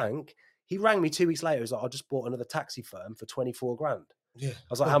in his bank, he rang me 2 weeks later. He was like, I just bought another taxi firm for 24 grand. Yeah. I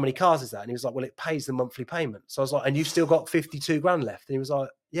was like, how many cars is that? And he was like, well, it pays the monthly payment. So I was like, and you've still got 52 grand left. And he was like,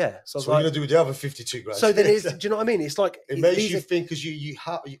 yeah. So I was what are you going to do with the other 52 grand? So then do you know what I mean? It's like, it makes you think, because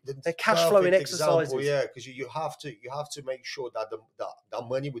they're cash flowing exercises. Yeah, because you have to make sure that that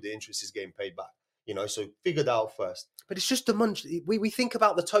money with the interest is getting paid back. You know, so figure that out first. But it's just the month. We think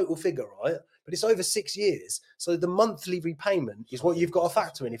about the total figure, right? But it's over 6 years. So the monthly repayment is what you've got to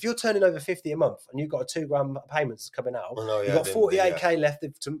factor in. If you're turning over 50 a month and you've got a 2 grand payments coming out, you've got 48K left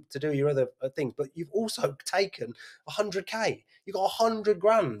to do your other things. But you've also taken 100K. You've got 100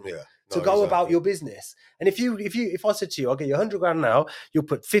 grand. Yeah. To go about your business. And if I said to you, I'll get you 100 grand now, you'll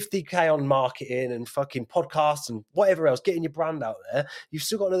put 50K on marketing and fucking podcasts and whatever else, getting your brand out there. You've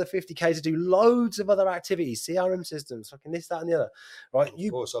still got another 50K to do loads of other activities, CRM systems, fucking this, that, and the other. Right?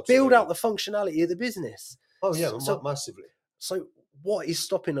 You build out the functionality of the business. Oh yeah, massively. So what is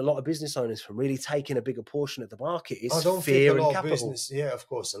stopping a lot of business owners from really taking a bigger portion of the market is I don't fear think a lot and capital. Of business, yeah, of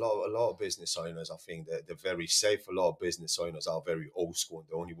course, a lot of business owners, I think that they're very safe. A lot of business owners are very old school and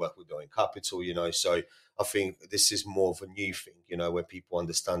they only work with their own capital, you know. So I think this is more of a new thing, you know, where people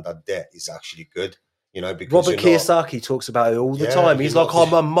understand that debt is actually good, you know. Because Robert Kiyosaki talks about it all the time. He's like,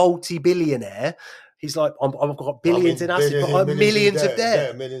 I'm a multi-billionaire. He's like, I've got billions in assets, but I'm millions of debt.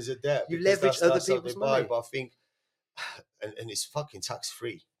 Yeah, millions of debt. You leverage other people's money. But I think, and it's fucking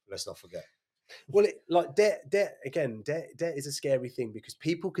tax-free. Let's not forget. Well, debt is a scary thing because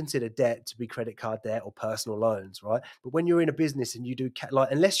people consider debt to be credit card debt or personal loans, right? But when you're in a business and you do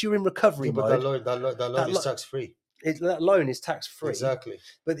unless you're in recovery mode, that loan is tax-free. That loan is tax-free, exactly.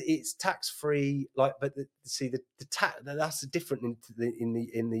 But it's tax-free. The tax that's different in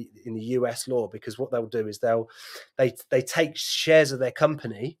the US law, because what they'll do is they take shares of their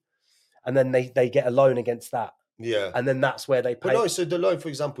company, and then they get a loan against that. Yeah, and then that's where they pay. But no, so the loan, for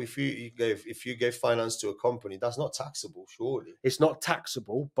example, if you gave finance to a company, that's not taxable, surely. It's not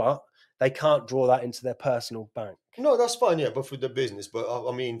taxable, but they can't draw that into their personal bank. No, that's fine, yeah, but for the business. But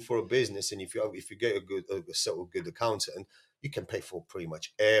I mean, for a business, and if you get a good accountant, you can pay for pretty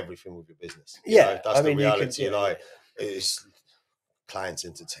much everything with your business. You know, that's the reality. It's clients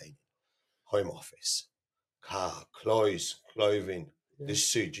entertainment, home office, car, clothes, clothing, this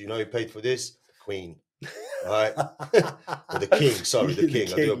suit. You know who paid for this? The Queen. Right, the king. Sorry, the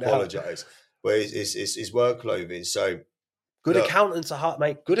king. I do apologize. But it's work clothing. So good accountants are hard,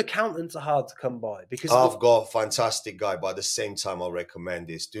 mate. Good accountants are hard to come by because I've got a fantastic guy. But at the same time, I'll recommend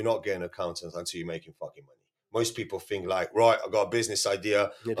this: do not get an accountant until you're making fucking money. Most people think like, right, I got a business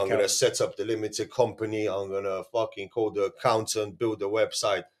idea. I'm gonna set up the limited company. I'm gonna fucking call the accountant, build the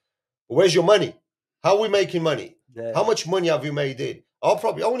website. But where's your money? How are we making money? Yeah. How much money have you made in? I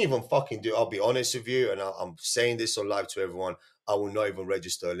won't even fucking do it. I'll be honest with you, and I'm saying this on live to everyone. I will not even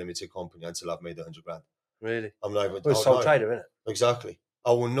register a limited company until I've made 100 grand. Really? I'm not even. Well, sole trader, isn't it? Exactly.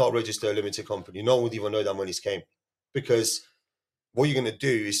 I will not register a limited company. No one would even know that money's came, because what you're going to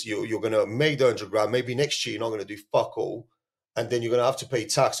do is you're going to make the 100 grand. Maybe next year you're not going to do fuck all, and then you're going to have to pay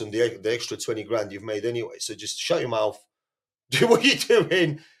tax on the extra 20 grand you've made anyway. So just shut your mouth, do what you're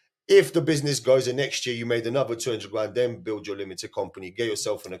doing. If the business goes and next year you made another 200 grand, then build your limited company, get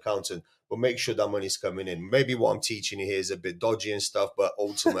yourself an accountant, but make sure that money's coming in. Maybe what I'm teaching you here is a bit dodgy and stuff, but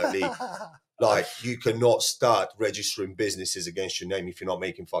ultimately, like, you cannot start registering businesses against your name if you're not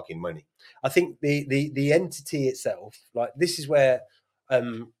making fucking money. I think the entity itself, like, this is where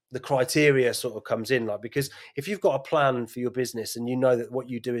the criteria sort of comes in, like, because if you've got a plan for your business and you know that what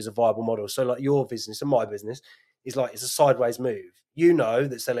you do is a viable model, so like your business and my business is like, it's a sideways move. you know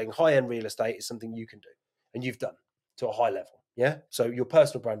that selling high-end real estate is something you can do and you've done to a high level. Yeah. So your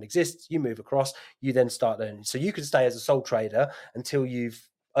personal brand exists, you move across, you then start earning. So you can stay as a sole trader until you've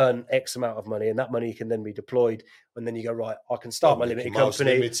earned X amount of money, and that money can then be deployed. And then you go, right, I can start my limited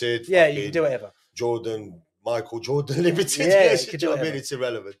company. Limited, yeah, you can do whatever. Michael Jordan Limited. Yeah, you know what I mean? It's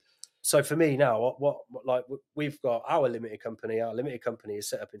irrelevant. So for me now, what like we've got our limited company. Our limited company is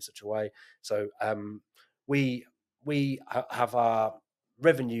set up in such a way. So we have our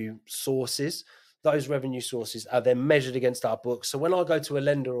revenue sources. Those revenue sources are then measured against our books. So when I go to a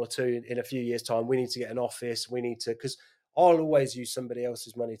lender or two in a few years' time, we need to get an office. We need to, because I'll always use somebody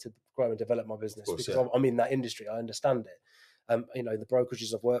else's money to grow and develop my business, because I'm in that industry. I understand it. You know, the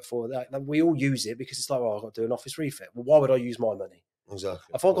brokerages I've worked for, we all use it because it's like, oh, I've got to do an office refit. Well, why would I use my money?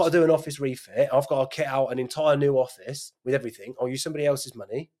 Exactly. If I've got to do an office refit, I've got to kit out an entire new office with everything. I'll use somebody else's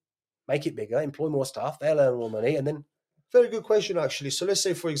money, make it bigger, employ more staff, they'll earn more money, and then... Very good question, actually. So let's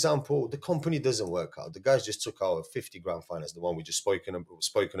say, for example, the company doesn't work out. The guys just took out a 50 grand finance, the one we just spoken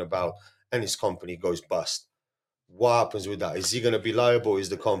about, and his company goes bust. What happens with that? Is he going to be liable? Is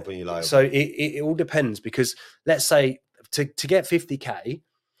the company liable? So it all depends, because let's say to get 50K,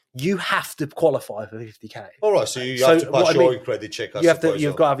 you have to qualify for 50K. All right, so you have to pass your own credit check.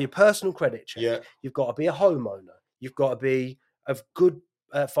 You've got to have your personal credit check. Yeah. You've got to be a homeowner. You've got to be of good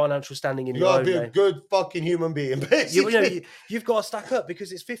financial standing in your own name. You've got to be a good fucking human being, basically. You've got to stack up,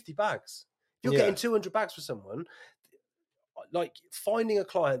 because it's 50 bags. If you're getting 200 bags for someone, like finding a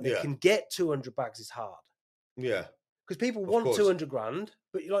client that can get 200 bags is hard. Yeah. Because people want 200 grand,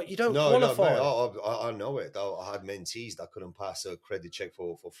 but you don't qualify. No, I know it. I had mentees that couldn't pass a credit check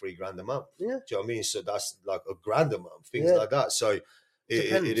for $3,000 a month. Yeah. Do you know what I mean? So that's like $1,000 a month, things like that. So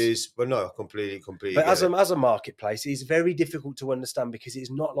it is, but no, completely. But as a marketplace, it's very difficult to understand, because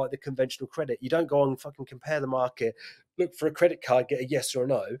it's not like the conventional credit. You don't go on and fucking compare the market, look for a credit card, get a yes or a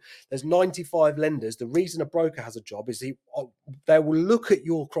no. There's 95 lenders. The reason a broker has a job is they will look at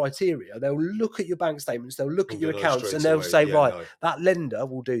your criteria, they'll look at your bank statements, they'll look at your accounts, and they'll say, that lender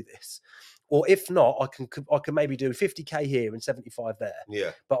will do this. Or if not, I can maybe do 50K here and 75 there.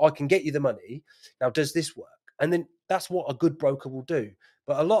 Yeah. But I can get you the money. Now, does this work? And then that's what a good broker will do.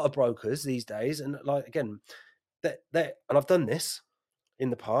 But a lot of brokers these days, and like, again, and I've done this in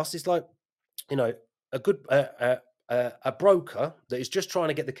the past, it's like, you know, a good a broker that is just trying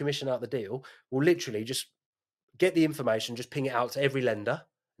to get the commission out of the deal will literally just get the information, just ping it out to every lender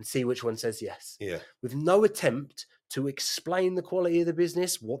and see which one says yes. Yeah. With no attempt to explain the quality of the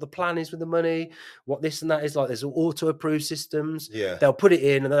business, what the plan is with the money, what this and that is like. There's auto-approve systems. Yeah. They'll put it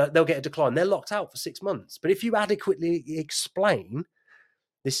in and they'll get a decline. They're locked out for 6 months. But if you adequately explain,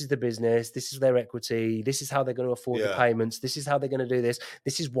 this is the business, this is their equity, this is how they're going to afford the payments, this is how they're going to do this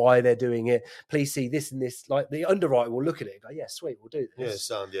is why they're doing it, please see this and this, like the underwriter will look at it and go, yeah, sweet, we'll do this.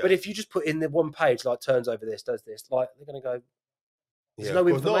 But if you just put in the one page, like turns over this, does this, like they're going to go, there's no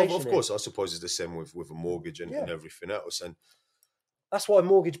information. Of course, I suppose it's the same with a mortgage and everything else. And that's why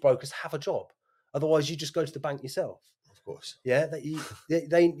mortgage brokers have a job. Otherwise, you just go to the bank yourself. Of course. Yeah, they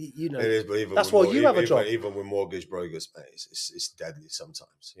you know. It is, but even that's why you have a job. Even with mortgage brokers, mate, it's deadly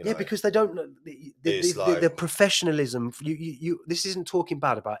sometimes. You know? Because they don't know the professionalism. You. This isn't talking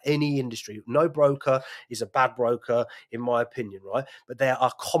bad about any industry. No broker is a bad broker, in my opinion, right? But there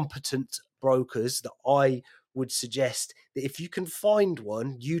are competent brokers that I would suggest that if you can find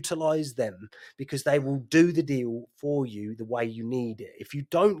one, utilize them, because they will do the deal for you the way you need it. If you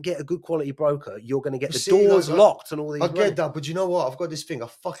don't get a good quality broker, you're going to get doors locked and all these. I get that, but you know what? I've got this thing. I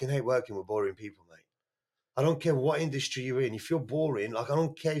fucking hate working with boring people, mate. I don't care what industry you're in. If you're boring, like I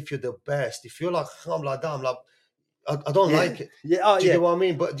don't care if you're the best. If you're like I'm like that, I'm like I don't like it. Yeah, do you know what I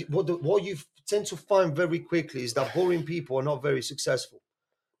mean? But what you tend to find very quickly is that boring people are not very successful.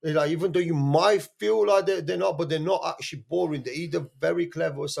 Like, even though you might feel like they're not, but they're not actually boring. They're either very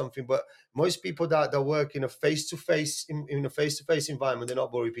clever or something. But most people that work in a face-to-face in a face-to-face environment, they're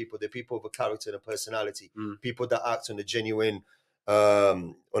not boring people. They're people with a character and a personality. People that act on a genuine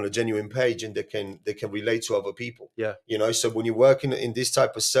page, and they can relate to other people. Yeah, you know. So when you work in this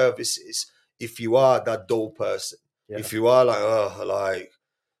type of services, if you are that dull person, if you are like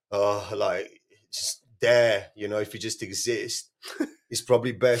just there, you know, if you just exist. It's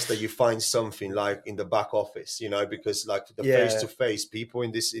probably best that you find something like in the back office, you know, because like the face-to-face people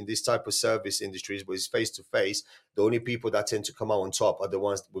in this type of service industries where it's face-to-face, the only people that tend to come out on top are the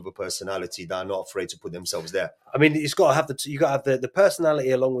ones with a personality that are not afraid to put themselves there. I mean, you got to have the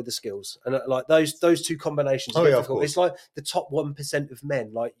personality along with the skills, and like those two combinations are difficult. It's like the top 1% of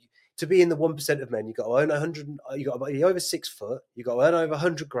men, like to be in the 1% of men, you've got to earn 100. You got to be over 6 foot. You've got to earn over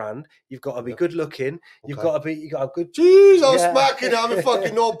 100 grand. You've got to be good looking. You've got to be. You got a good. Jeez, I'm smacking it. I'm a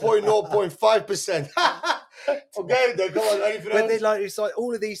fucking 0.05%. Okay, then go on. Anything else? Like it's like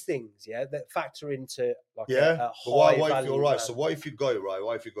all of these things, that factor into like yeah. a But what high if value. you're right? Man. So what if you go right?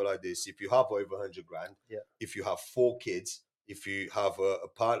 What if you go like this? If you have over 100 grand, if you have 4 kids, if you have a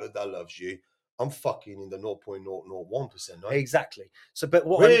partner that loves you, I'm fucking in the 0.001%. Right? Exactly. So, but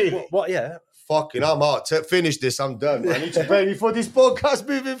what? Really? What? Yeah. Fucking, I'm out. Finish this. I'm done. I need to pay me for this podcast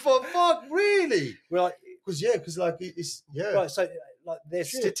moving for fuck. Really? Well, like, because like it's Right. So, like,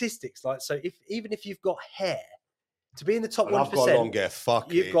 there's statistics. Like, so even if you've got hair, to be in the top 1%, I've got long hair.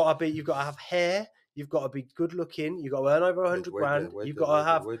 Fuck you've got to have hair. You've got to be good looking. You've got to earn over 100 grand. You've got to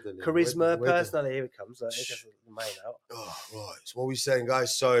have charisma, personality. Here it comes. The main out. Oh, right. So what we're saying,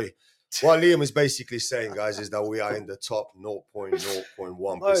 guys. So what Liam is basically saying, guys, is that we are in the top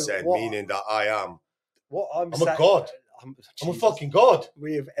 0.01%, meaning that I am. I'm a god. I'm a fucking god.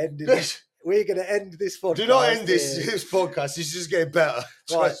 We have ended this. We're going to end this podcast. Do not end this podcast. It's just getting better.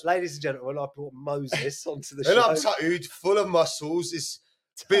 Right, ladies and gentlemen, I brought Moses onto the show. And I'm tattooed, full of muscles. It's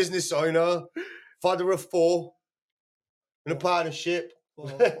business owner, father of 4, in a partnership.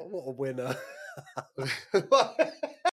 What a winner.